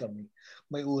tumatakas kami.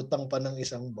 May utang pa ng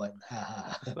 1 buwan.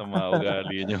 Tama,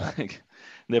 ugali yun.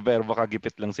 Hindi, pero baka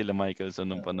gipit lang sila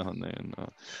Michaelson nung panahon na yun.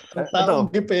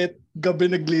 Taong gipit, gabi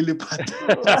naglilipat.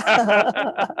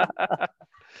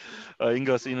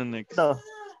 Ingo, sino next? Ito,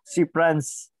 si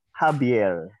Franz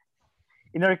Javier.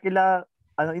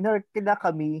 Inarkila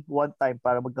kami one time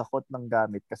para maghakot ng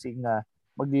gamit kasi nga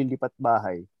maglilipat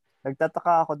bahay.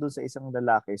 Nagtataka ako dun sa isang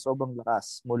lalaki, sobrang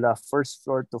lakas. Mula 1st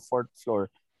floor to 4th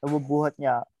floor, nabubuhat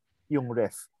niya yung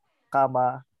ref,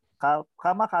 kama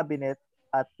cabinet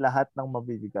at lahat ng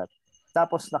mabibigat.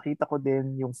 Tapos nakita ko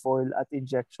din yung foil at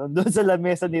injection doon sa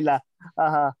lamesa nila.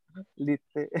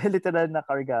 Literal na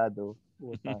kargado.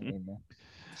 Utang ina.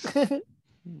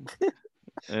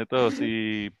 Ito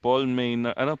si Paul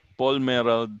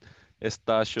Merald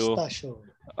Estacio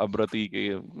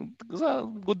Abratique.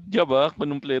 Good job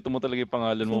Kunumpleto mo talaga yung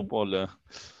pangalan mo, Paul.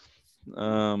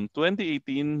 2018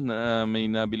 may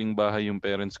nabiling bahay yung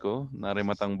parents ko.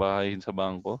 Narimatang bahay sa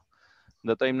bangko.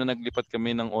 The time na naglipat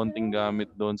kami ng onting gamit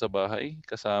doon sa bahay,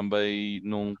 kasabay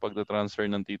nung pagta-transfer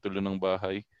ng titulo ng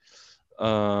bahay.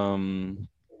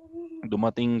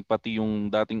 Dumating pati yung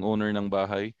dating owner ng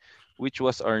bahay, which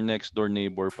was our next door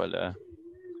neighbor pala.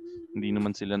 Hindi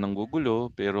naman sila nanggugulo,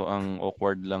 pero ang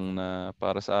awkward lang na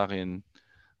para sa akin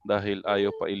dahil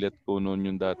ayaw pa i-let go noon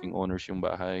yung dating owners yung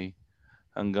bahay.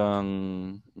 Hanggang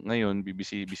ngayon,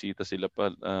 bisita sila pa.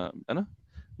 Hanggang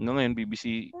ngayon,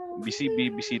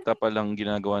 bisita pa lang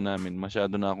ginagawa namin.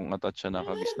 Masyado na akong attached sa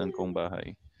nakagisnan kong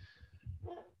bahay.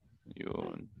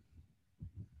 Yun.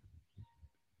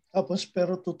 Tapos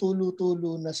pero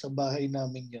tutulo-tulo na sa bahay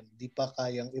namin yun. Di pa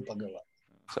kayang ipagawa.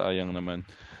 Sayang naman.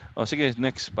 Sige,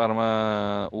 next para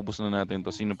maubos na natin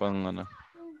to. Sino pang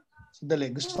Sandali,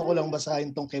 gusto ko lang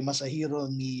basahin tong kay Masahiro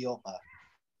Niyoka.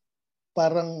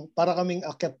 Para kaming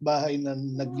akyat bahay na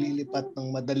naglilipat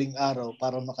ng madaling araw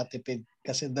para makatipid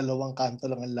kasi 2 kanto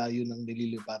lang ang layo ng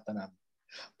nililipatan namin.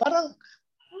 Parang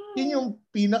yun yung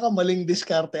pinakamaling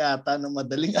diskarte ata na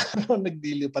madaling araw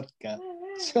naglilipat ka.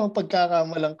 So,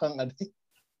 pagkakamalang kang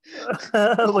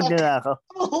Huwag na ako.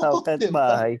 Akyat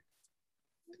bahay.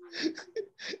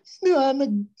 Di ba?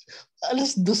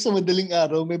 Alas 2 sa madaling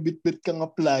araw, may bit-bit kang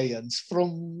appliance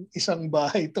from isang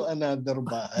bahay to another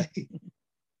bahay.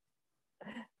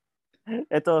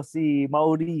 Ito si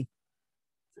Mauri.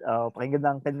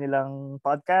 Pakinggan ng kanilang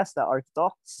podcast na Art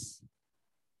Talks.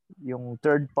 Yung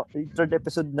third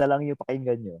episode na lang yung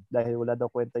pakinggan nyo dahil wala daw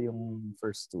kwenta yung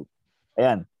first 2.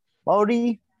 Ayan.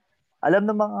 Mauri, alam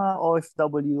ng mga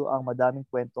OFW ang madaming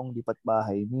kwentong lipat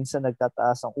bahay. Minsan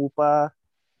nagtataas ang upa.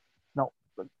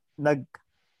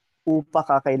 Nag-upa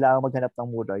ka, kailangan maghanap ng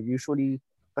mura. Usually,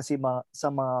 kasi sa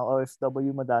mga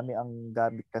OFW, madami ang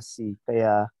gamit kasi.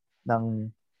 Kaya, nang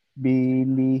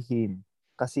bilihin.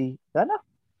 Kasi,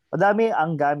 madami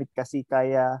ang gamit kasi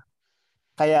kaya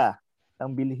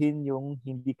nang bilhin yung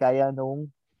hindi kaya nung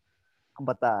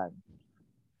kabataan.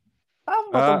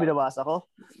 Tama ba itong binabasa ko?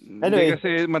 Hindi Anyway,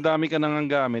 kasi madami ka nang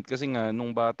gamit kasi nga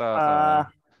nung bata ka,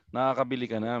 nakakabili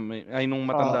ka na. Nung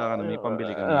matanda ka na, may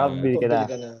pambili ka na. Nakakabili ka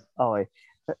na. Okay.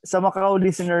 Sa Macau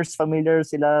listeners, familiar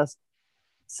sila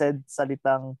said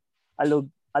salitang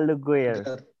aluguer.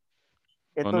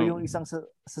 Ito yung isang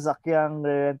sasakyang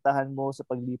rentahan mo sa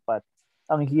paglipat.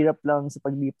 Ang hirap lang sa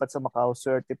paglipat sa Macau,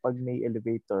 swerte pag may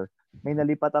elevator. May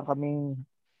nalipatan kaming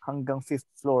hanggang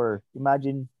 5th floor.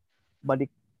 Imagine,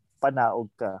 balik panaog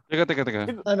ka. Teka.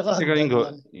 Teka, Ingo.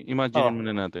 Imagine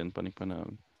muna natin. Panik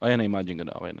panaog. Ayan, na-imagine ko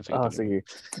na. Okay na. Sige.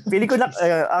 Pili ko na,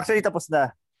 actually tapos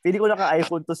na. Pili ko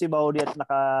naka-iPhone to si Mauri at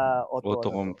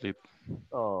naka-autocomplete.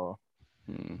 Oo.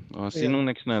 Sinong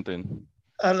next natin?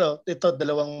 Ito,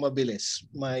 dalawang mabilis.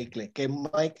 Maikli. Kay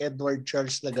Mike Edward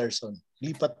Charles Lagarson.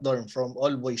 Lipat dorm from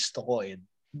all boys to co-ed.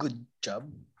 Good job.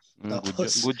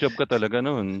 Good job ka talaga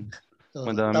nun.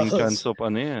 Madaming chance of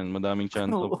Madaming chance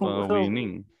of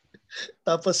winning.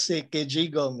 Tapos kay Jay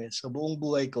Gomez, sa buong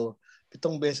buhay ko,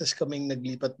 7 beses kaming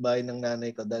naglipat bahay ng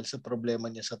nanay ko dahil sa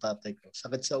problema niya sa tatay ko.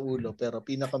 Sakit sa ulo, pero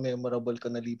pinaka-memorable ko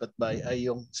na lipat bahay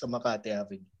ay yung sa Makati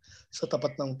Avenue. Sa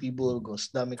tapat ng P. Burgos,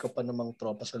 dami ko pa namang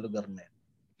tropa sa lugar na yan.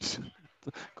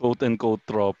 Quote and quote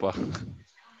tropa.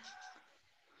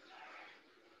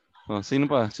 Sino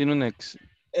pa? Sino next?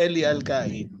 Eli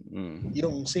Alcaid.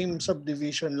 Yung same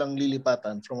subdivision lang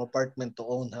lilipatan from apartment to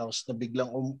own house na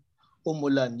biglang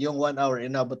umulan. Yung 1 hour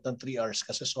inabot ng 3 hours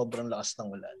kasi sobrang lakas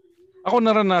ng ulan. Ako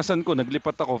naranasan ko,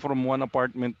 naglipat ako from one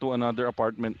apartment to another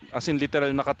apartment. As in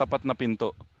literal nakatapat na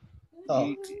pinto.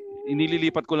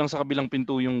 Inililipat ko lang sa kabilang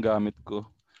pinto yung gamit ko.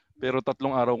 Pero 3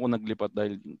 araw ko naglipat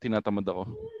dahil tinatamad ako.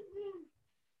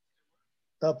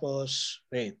 Tapos,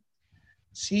 wait.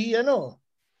 Si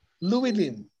Louie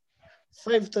Lim.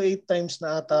 5 to 8 times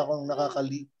na ata akong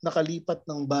nakalipat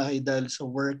ng bahay dahil sa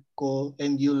work ko,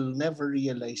 and you'll never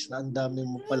realize na ang dami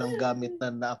mo palang gamit na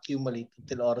na-accumulate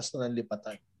until oras na ng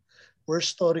lipatan.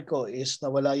 Worst story ko is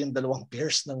nawala yung 2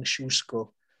 pairs ng shoes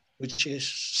ko, which is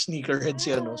sneakerhead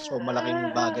so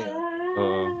malaking bagay.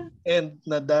 And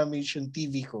na-damage yung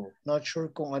TV ko. Not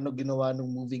sure kung ano ginawa ng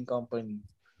moving company.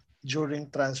 During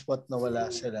transport na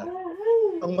wala sila.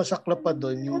 Ang masakla pa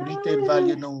doon, yung retail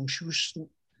value ng shoes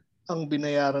ang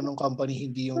binayaran ng company,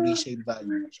 hindi yung resale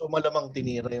value. So malamang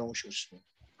tinira yung shoes mo.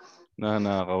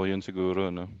 Nanakaw yun siguro,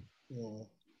 no?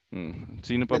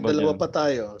 Sino pa ba dalawa pa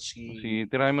tayo.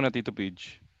 Tirahin mo na, Tito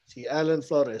Pidge. Si Alan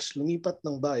Flores, lumipat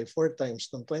ng bahay 4 times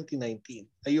noong 2019.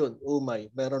 Ayun,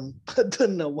 meron pa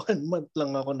doon na 1 month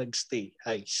lang ako nagstay.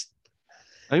 Heist.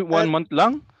 Ay, 1 month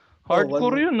lang?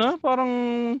 Hardcore yun, ha? Parang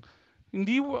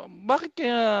hindi, bakit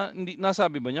kaya hindi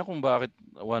nasabi ba niya kung bakit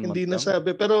 1 month? Hindi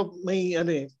nasabi, pero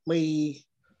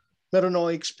meron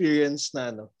akong experience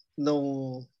na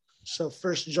nung sa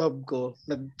first job ko,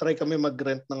 nag-try kami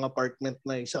mag-rent ng apartment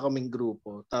na isa kaming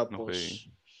grupo. Tapos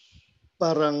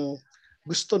parang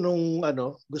gusto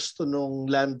nung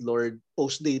landlord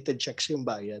post-dated checks yung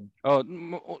bayad.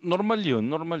 Normal yun.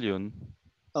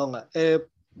 Oo nga.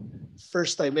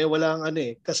 First time walang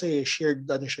kasi shared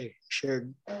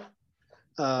shared.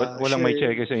 Walang may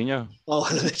cheque sa inyo?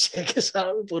 Walang may cheque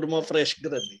sa amin. Puro mga fresh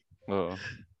grad Oo.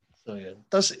 So yun.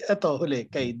 Tapos ito huli,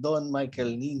 kay Don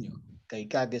Michael Nino, kay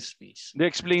Kages Space.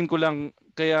 Explain ko lang,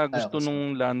 kaya gusto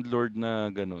nung landlord na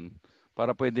ganun.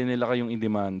 Para pwede nila kayong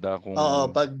i-demanda kung...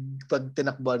 pag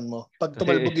tinakbuhan mo. Pag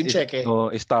tumalbog yung cheque.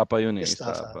 Estapa yun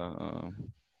Estapa.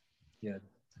 Yan.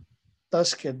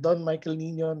 Tapos kay Don Michael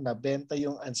Nino, nabenta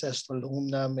yung ancestral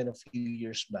home namin a few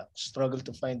years back. Struggle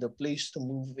to find a place to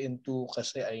move into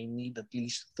kasi I need at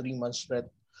least 3 months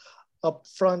rent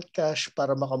upfront cash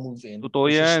para maka-move in. Totoo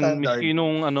yan. Miski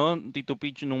nung Tito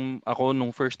Peach, nung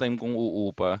first time kong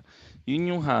uupa,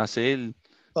 yun yung hassle.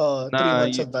 3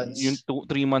 months advance. Yung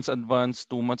 3 months advance,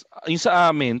 2 months. Yung sa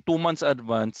amin, 2 months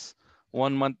advance,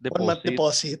 1 month deposit. 1 month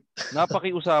deposit.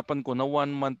 Napakiusapan ko na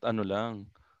 1 month lang.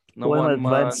 Na 1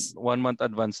 month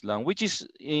advance lang, which is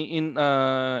in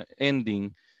ending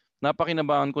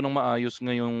napakinabangan ko ng maayos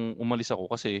ngayong umalis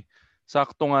ako kasi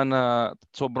sakto nga na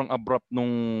sobrang abrupt nung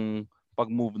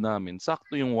pag-move namin.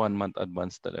 Sakto yung 1 month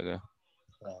advance talaga.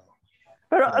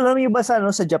 Pero alam niyo ba sa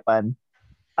Japan,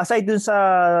 aside dun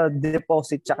sa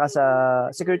deposit tsaka sa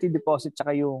security deposit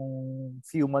tsaka yung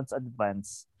few months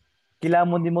advance, kailangan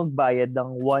mo din magbayad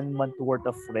ng 1 month worth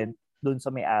of rent dun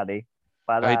sa may-ari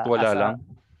para kahit wala lang.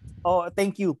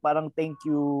 Thank you. Parang thank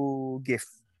you gift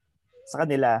sa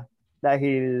kanila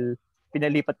dahil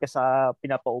pinalipat ka sa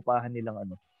pinapaupahan nilang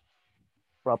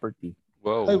property.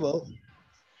 Wow. Ay, wow.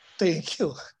 Thank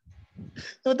you.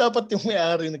 Dapat yung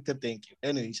may-ari nagka-thank you.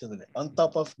 Anyway, on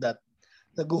top of that,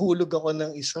 naguhulog ako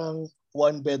ng isang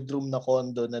 1-bedroom na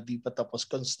condo na di pa tapos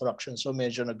construction, so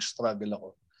medyo nag-struggle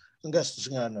ako. Ang gastos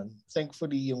nga nun.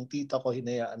 Thankfully, yung tita ko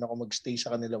hinayaan ako magstay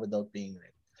sa kanila without paying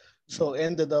rent. So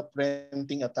ended up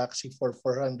renting a taxi for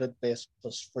 400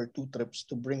 pesos for 2 trips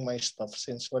to bring my stuff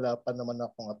since wala pa naman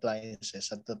akong appliances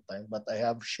at that time. But I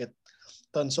have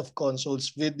tons of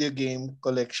consoles, video game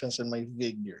collections, and my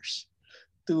figures.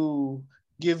 To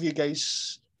give you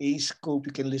guys a scope,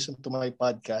 you can listen to my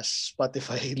podcast,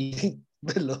 Spotify link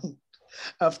below.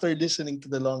 After listening to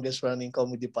the longest running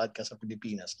comedy podcast sa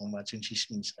Pilipinas, ng Machong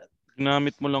Chismisan.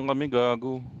 Ginamit mo lang kami,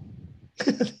 gago.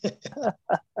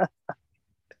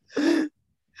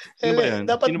 Sino ba yan?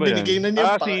 Dapat binigay na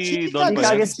niya pa. Si Don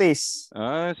Kage Space.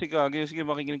 Si Kage. Sige,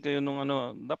 makikinig kayo nung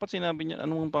ano. Dapat sinabi niya,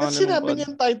 anong pangalan? Sinabi niya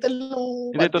yung title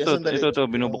ng podcast. Ito,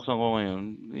 binubuksan ko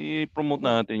ngayon. I-promote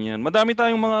natin yan. Madami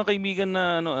tayong mga kaibigan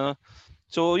na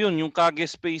So, yun, yung Kage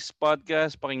Space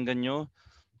podcast, pakinggan nyo.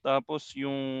 Tapos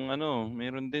yung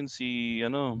meron din si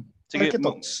sige,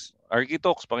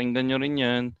 Architox, pakinggan nyo rin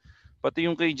yan. Pati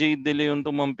yung kay Jade De Leon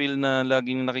Tumampil na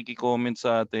laging nakiki-comment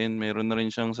sa atin, meron na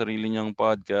rin siyang sarili niyang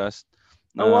podcast.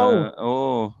 Wow.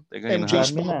 Oo. Teka,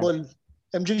 MJ's Bubble.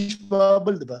 MJ's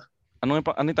Bubble, di ba? Ano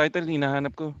yung title?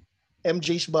 Hinahanap ko.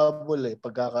 MJ's Bubble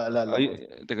pagkakaalala ko.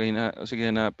 Teka,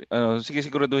 sige,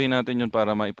 siguraduhin natin yun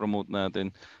para ma-promote natin.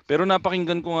 Pero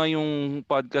napakinggan ko nga yung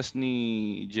podcast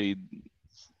ni Jade.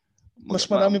 Mas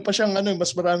marami pa siyang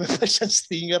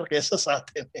stinger kaysa sa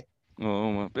atin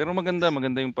Oo, pero maganda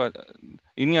yung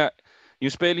yun nga, yung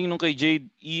spelling nung kay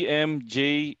Jade,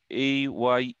 EMJAYE''S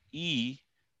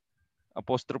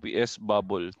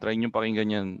Bubble. Try nyo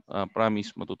pakinggan yan.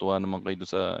 Promise, matutuwa naman kayo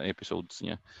sa episodes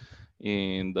niya.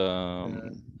 And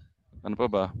ano pa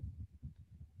ba?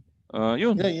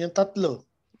 Yun. Yung tatlo.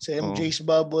 Si MJ's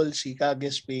Bubble, si Kage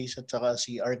Space, at saka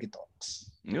si Architox.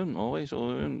 Yun, okay.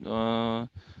 So, yun.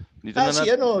 Dito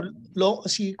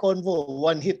si Convo,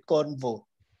 One Hit Convo.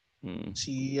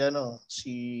 Si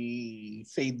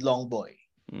Fade Longboy.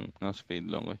 Si Fade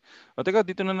Longboy. Teka,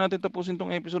 dito na natin tapusin tong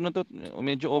episode na to.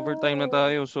 Medyo overtime na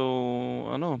tayo. So,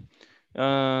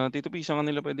 Tito P, saan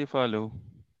kanila pwede follow?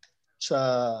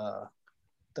 Sa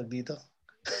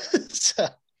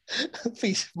sa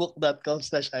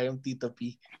facebook.com/IamTitoP.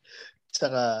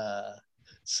 Saka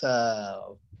sa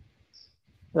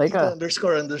Laika __P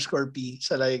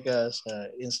sa Laika sa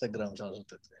Instagram sa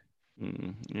Twitter.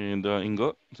 And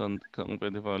Ingo, saan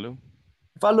pwede follow?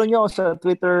 Follow nyo sa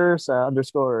Twitter sa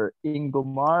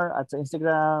 _Ingomar at sa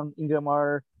Instagram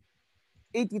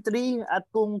Ingomar83. At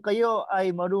kung kayo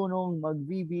ay marunong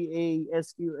mag-VBA,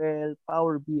 SQL,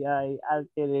 Power BI,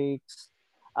 Alteryx,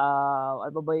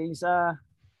 ano ba yung isa?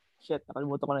 Shit,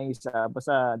 nakalimutan ko na yung isa.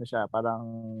 Basta parang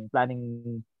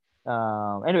planning.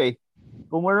 Anyway,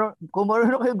 kung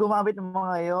marunong kayo gumamit ng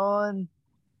mga yon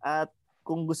at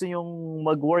kung gusto nyong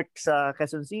mag-work sa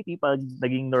Quezon City pag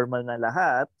naging normal na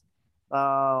lahat,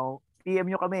 PM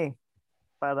nyo kami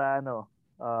para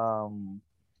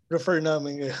refer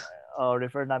namin kayo.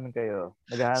 Refer namin kayo.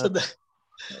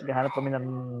 Naghahanap kami ng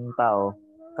tao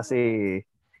kasi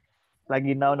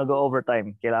lagi na ako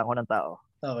nag-overtime. Kailangan ko ng tao.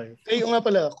 Okay. Kayo nga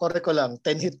pala, correct ko lang,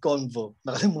 10-hit convo.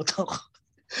 Nakalimutan ko.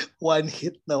 1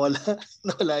 hit na wala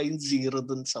yung 0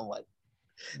 dun sa 1.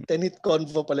 10-hit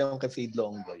convo pala yung kay Fade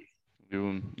Longboy.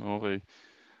 Yun, okay.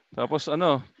 Tapos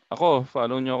ako,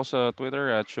 follow nyo ako sa Twitter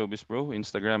 @showbizbro,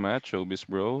 Instagram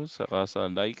 @showbizbro, saka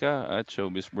sa Laika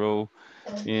 @showbizbro.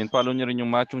 And follow nyo rin yung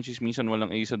Machong Chismisan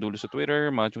walang A sa dulo sa Twitter,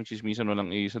 Machong Chismisan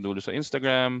walang A sa dulo sa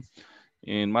Instagram,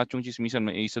 and Machong Chismisan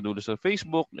may A sa dulo sa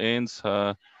Facebook, and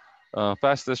sa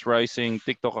fastest rising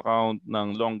TikTok account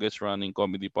ng longest running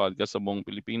comedy podcast sa buong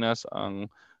Pilipinas, ang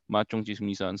Machong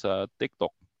Chismisan sa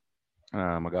TikTok.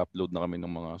 Mag-upload na kami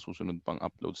ng mga susunod pang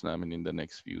uploads namin in the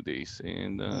next few days.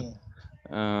 And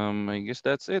I guess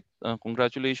that's it.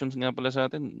 Congratulations nga pala sa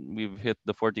atin. We've hit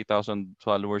the 40,000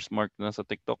 followers mark na sa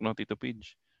TikTok, no, Tito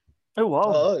Pidge? Oh,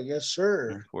 wow. Oh, yes,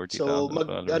 sir. 40,000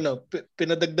 followers.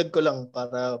 Pinadagdag ko lang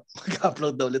para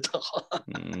mag-upload na ulit ako.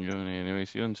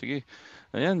 Anyways, yun. Sige.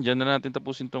 Ayan, dyan na natin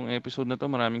tapusin tong episode na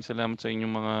to. Maraming salamat sa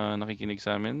inyong mga nakikinig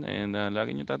sa amin. And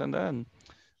lagi nyo tatandaan,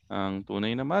 ang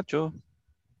tunay na macho,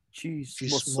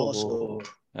 Chismoso.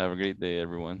 Have a great day,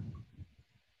 everyone.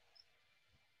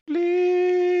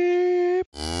 Bleep.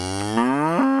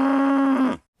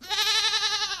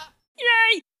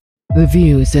 The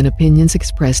views and opinions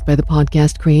expressed by the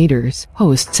podcast creators,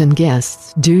 hosts, and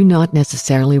guests do not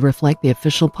necessarily reflect the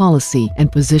official policy and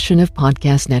position of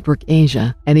Podcast Network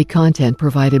Asia. Any content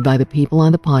provided by the people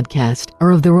on the podcast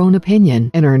are of their own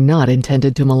opinion and are not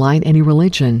intended to malign any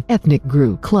religion, ethnic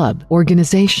group, club,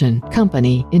 organization,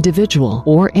 company, individual,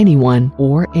 or anyone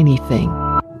or anything.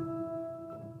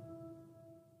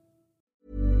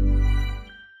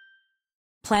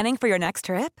 Planning for your next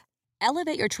trip?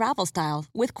 Elevate your travel style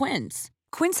with Quince.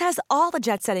 Quince has all the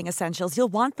jet-setting essentials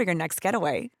you'll want for your next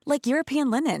getaway, like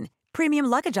European linen, premium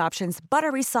luggage options,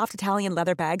 buttery soft Italian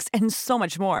leather bags, and so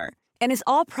much more. And is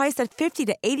all priced at 50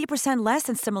 to 80% less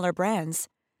than similar brands.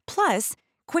 Plus,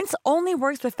 Quince only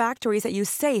works with factories that use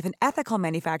safe and ethical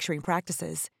manufacturing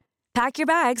practices. Pack your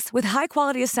bags with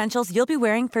high-quality essentials you'll be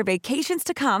wearing for vacations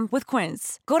to come with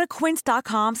Quince. Go to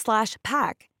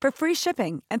quince.com/pack for free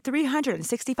shipping and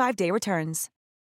 365-day returns.